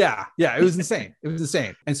 Yeah, it was insane. It was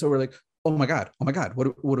insane. And so we're like, oh my god, what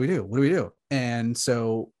do we do? What do we do? And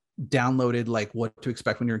so downloaded like what to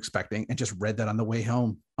expect when you're expecting, and just read that on the way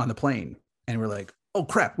home on the plane. And we're like, oh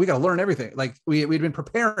crap, we got to learn everything. Like we'd been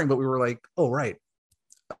preparing, but we were like, oh right,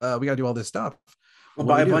 we got to do all this stuff. We'll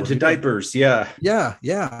buy a bunch of diapers. Yeah.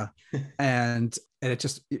 And it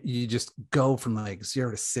just, you just go from like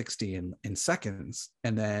 0 to 60 in seconds.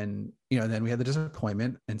 And then, then we had the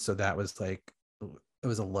disappointment. And so that was like, it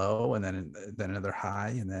was a low, and then another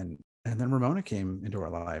high. And then Ramona came into our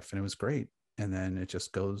life, and it was great. And then it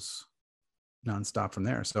just goes nonstop from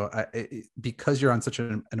there. So because you're on such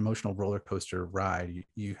an emotional roller coaster ride,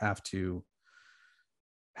 you have to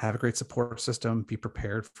have a great support system, be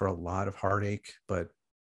prepared for a lot of heartache, but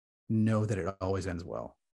know that it always ends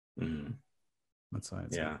well. Mm-hmm. That's why.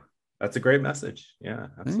 Yeah, that's a great message. Yeah,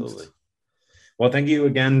 absolutely. Thanks. Well, thank you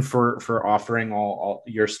again for offering all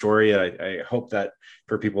your story. I hope that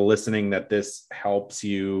for people listening, that this helps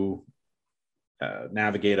you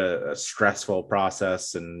navigate a stressful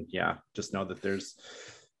process, and just know that there's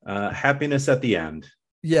happiness at the end.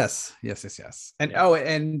 Yes. And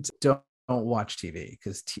and don't watch TV,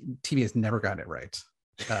 because TV has never gotten it right.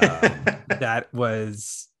 That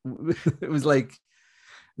was, it was like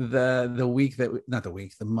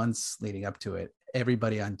the months leading up to it,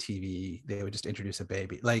 everybody on TV, they would just introduce a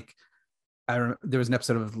baby. Like there was an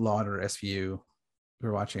episode of Law and Order SVU, we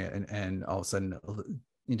were watching it, and all of a sudden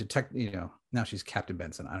now she's Captain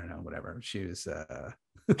Benson, I don't know, whatever, she was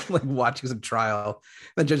like watching some trial.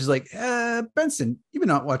 The judge is like, Benson, you've been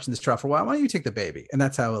not watching this trial for a while, why don't you take the baby? And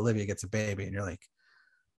that's how Olivia gets a baby, and you're like,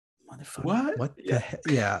 motherfucker, what the heck?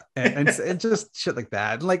 Yeah. And just shit like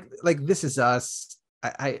that. Like This Is Us,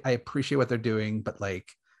 I appreciate what they're doing, but like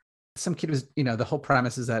some kid was, the whole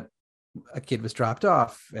premise is that a kid was dropped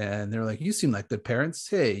off, and they're like, you seem like good parents,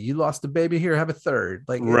 hey, you lost a baby, here, have a third.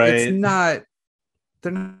 Like, right. It's not,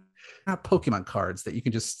 they're not Pokemon cards that you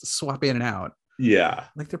can just swap in and out. Yeah.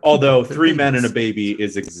 Like they're although they're 3 babies. Men and a baby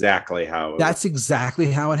is exactly how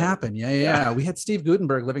exactly how it happened. Yeah. We had Steve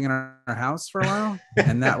Gutenberg living in our house for a while,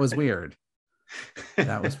 and that was weird.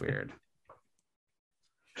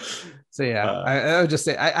 So I would just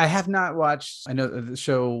say I have not watched, I know the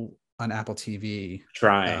show on Apple TV.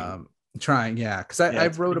 Trying, because I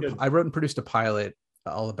wrote and produced a pilot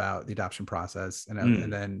all about the adoption process,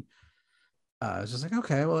 and then I was just like,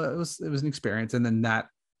 okay, well, it was an experience, and then that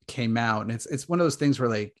came out, and it's one of those things where,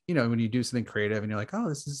 like, when you do something creative and you're like, oh,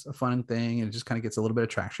 this is a fun thing, and it just kind of gets a little bit of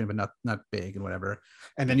traction, but not big and whatever,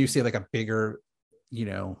 and then you see like a bigger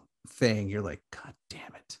thing, you're like, god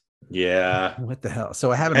damn it. Yeah. What the hell?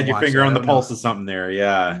 So I haven't had your finger on the pulse of something there.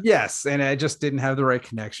 Yeah. Yes. And I just didn't have the right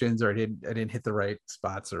connections, or I didn't hit the right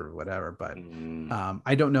spots or whatever. But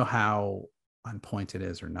I don't know how on point it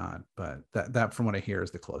is or not. But that from what I hear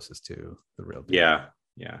is the closest to the real deal. Yeah.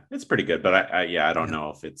 Yeah. It's pretty good. But I don't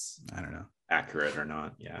know if it's accurate or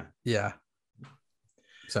not. Yeah. Yeah.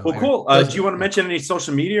 So cool. Do you want to mention any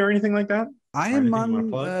social media or anything like that? I am on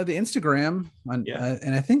the Instagram,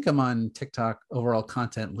 and I think I'm on TikTok. Overall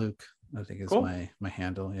Content Luke, I think is cool. my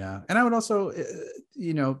handle. Yeah, and I would also,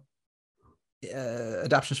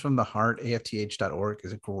 Adoptions from the Heart, AFTH.org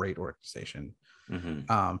is a great organization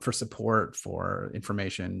for support, for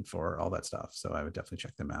information, for all that stuff. So I would definitely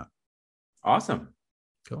check them out. Awesome.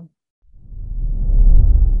 Cool.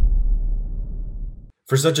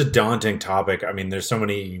 For such a daunting topic, I mean, there's so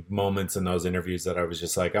many moments in those interviews that I was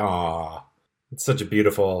just like, "Ah, it's such a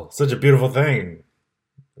beautiful thing."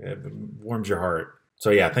 It warms your heart. So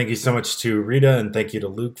yeah, thank you so much to Rita, and thank you to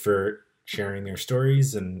Luke for sharing their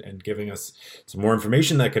stories and giving us some more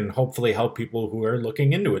information that can hopefully help people who are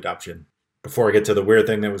looking into adoption. Before I get to the weird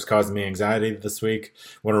thing that was causing me anxiety this week,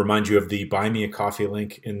 I want to remind you of the Buy Me a Coffee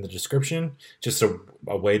link in the description. Just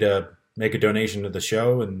a way to make a donation to the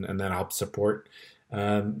show and then help support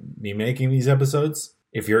me making these episodes.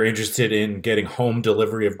 If you're interested in getting home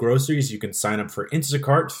delivery of groceries, you can sign up for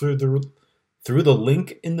Instacart through the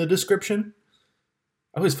link in the description.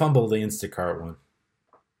 I always fumble the Instacart one.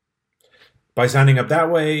 By signing up that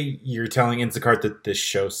way, you're telling Instacart that this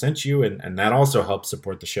show sent you, and that also helps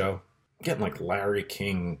support the show. I'm getting like Larry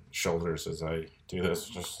King shoulders as I do this,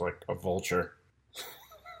 just like a vulture.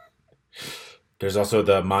 There's also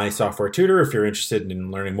the My Software Tutor. If you're interested in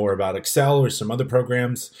learning more about Excel or some other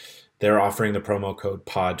programs, they're offering the promo code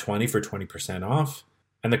POD20 for 20% off.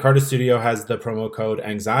 And the Carta Studio has the promo code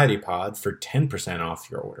AnxietyPod for 10% off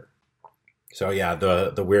your order. So yeah,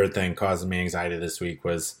 the weird thing causing me anxiety this week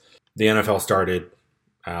was the NFL started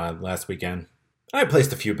last weekend. I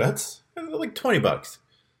placed a few bets, like $20.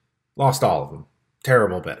 Lost all of them.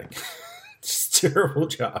 Terrible betting. Just terrible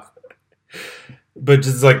job. But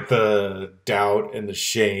just like the doubt and the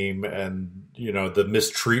shame and, the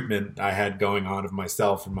mistreatment I had going on of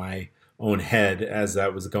myself in my own head as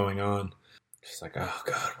that was going on. Just like, oh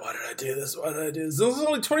God, why did I do this? Why did I do this? This was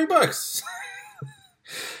only $20.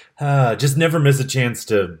 Just never miss a chance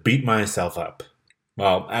to beat myself up.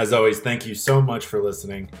 Well, as always, thank you so much for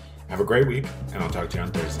listening. Have a great week, and I'll talk to you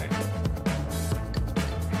on Thursday.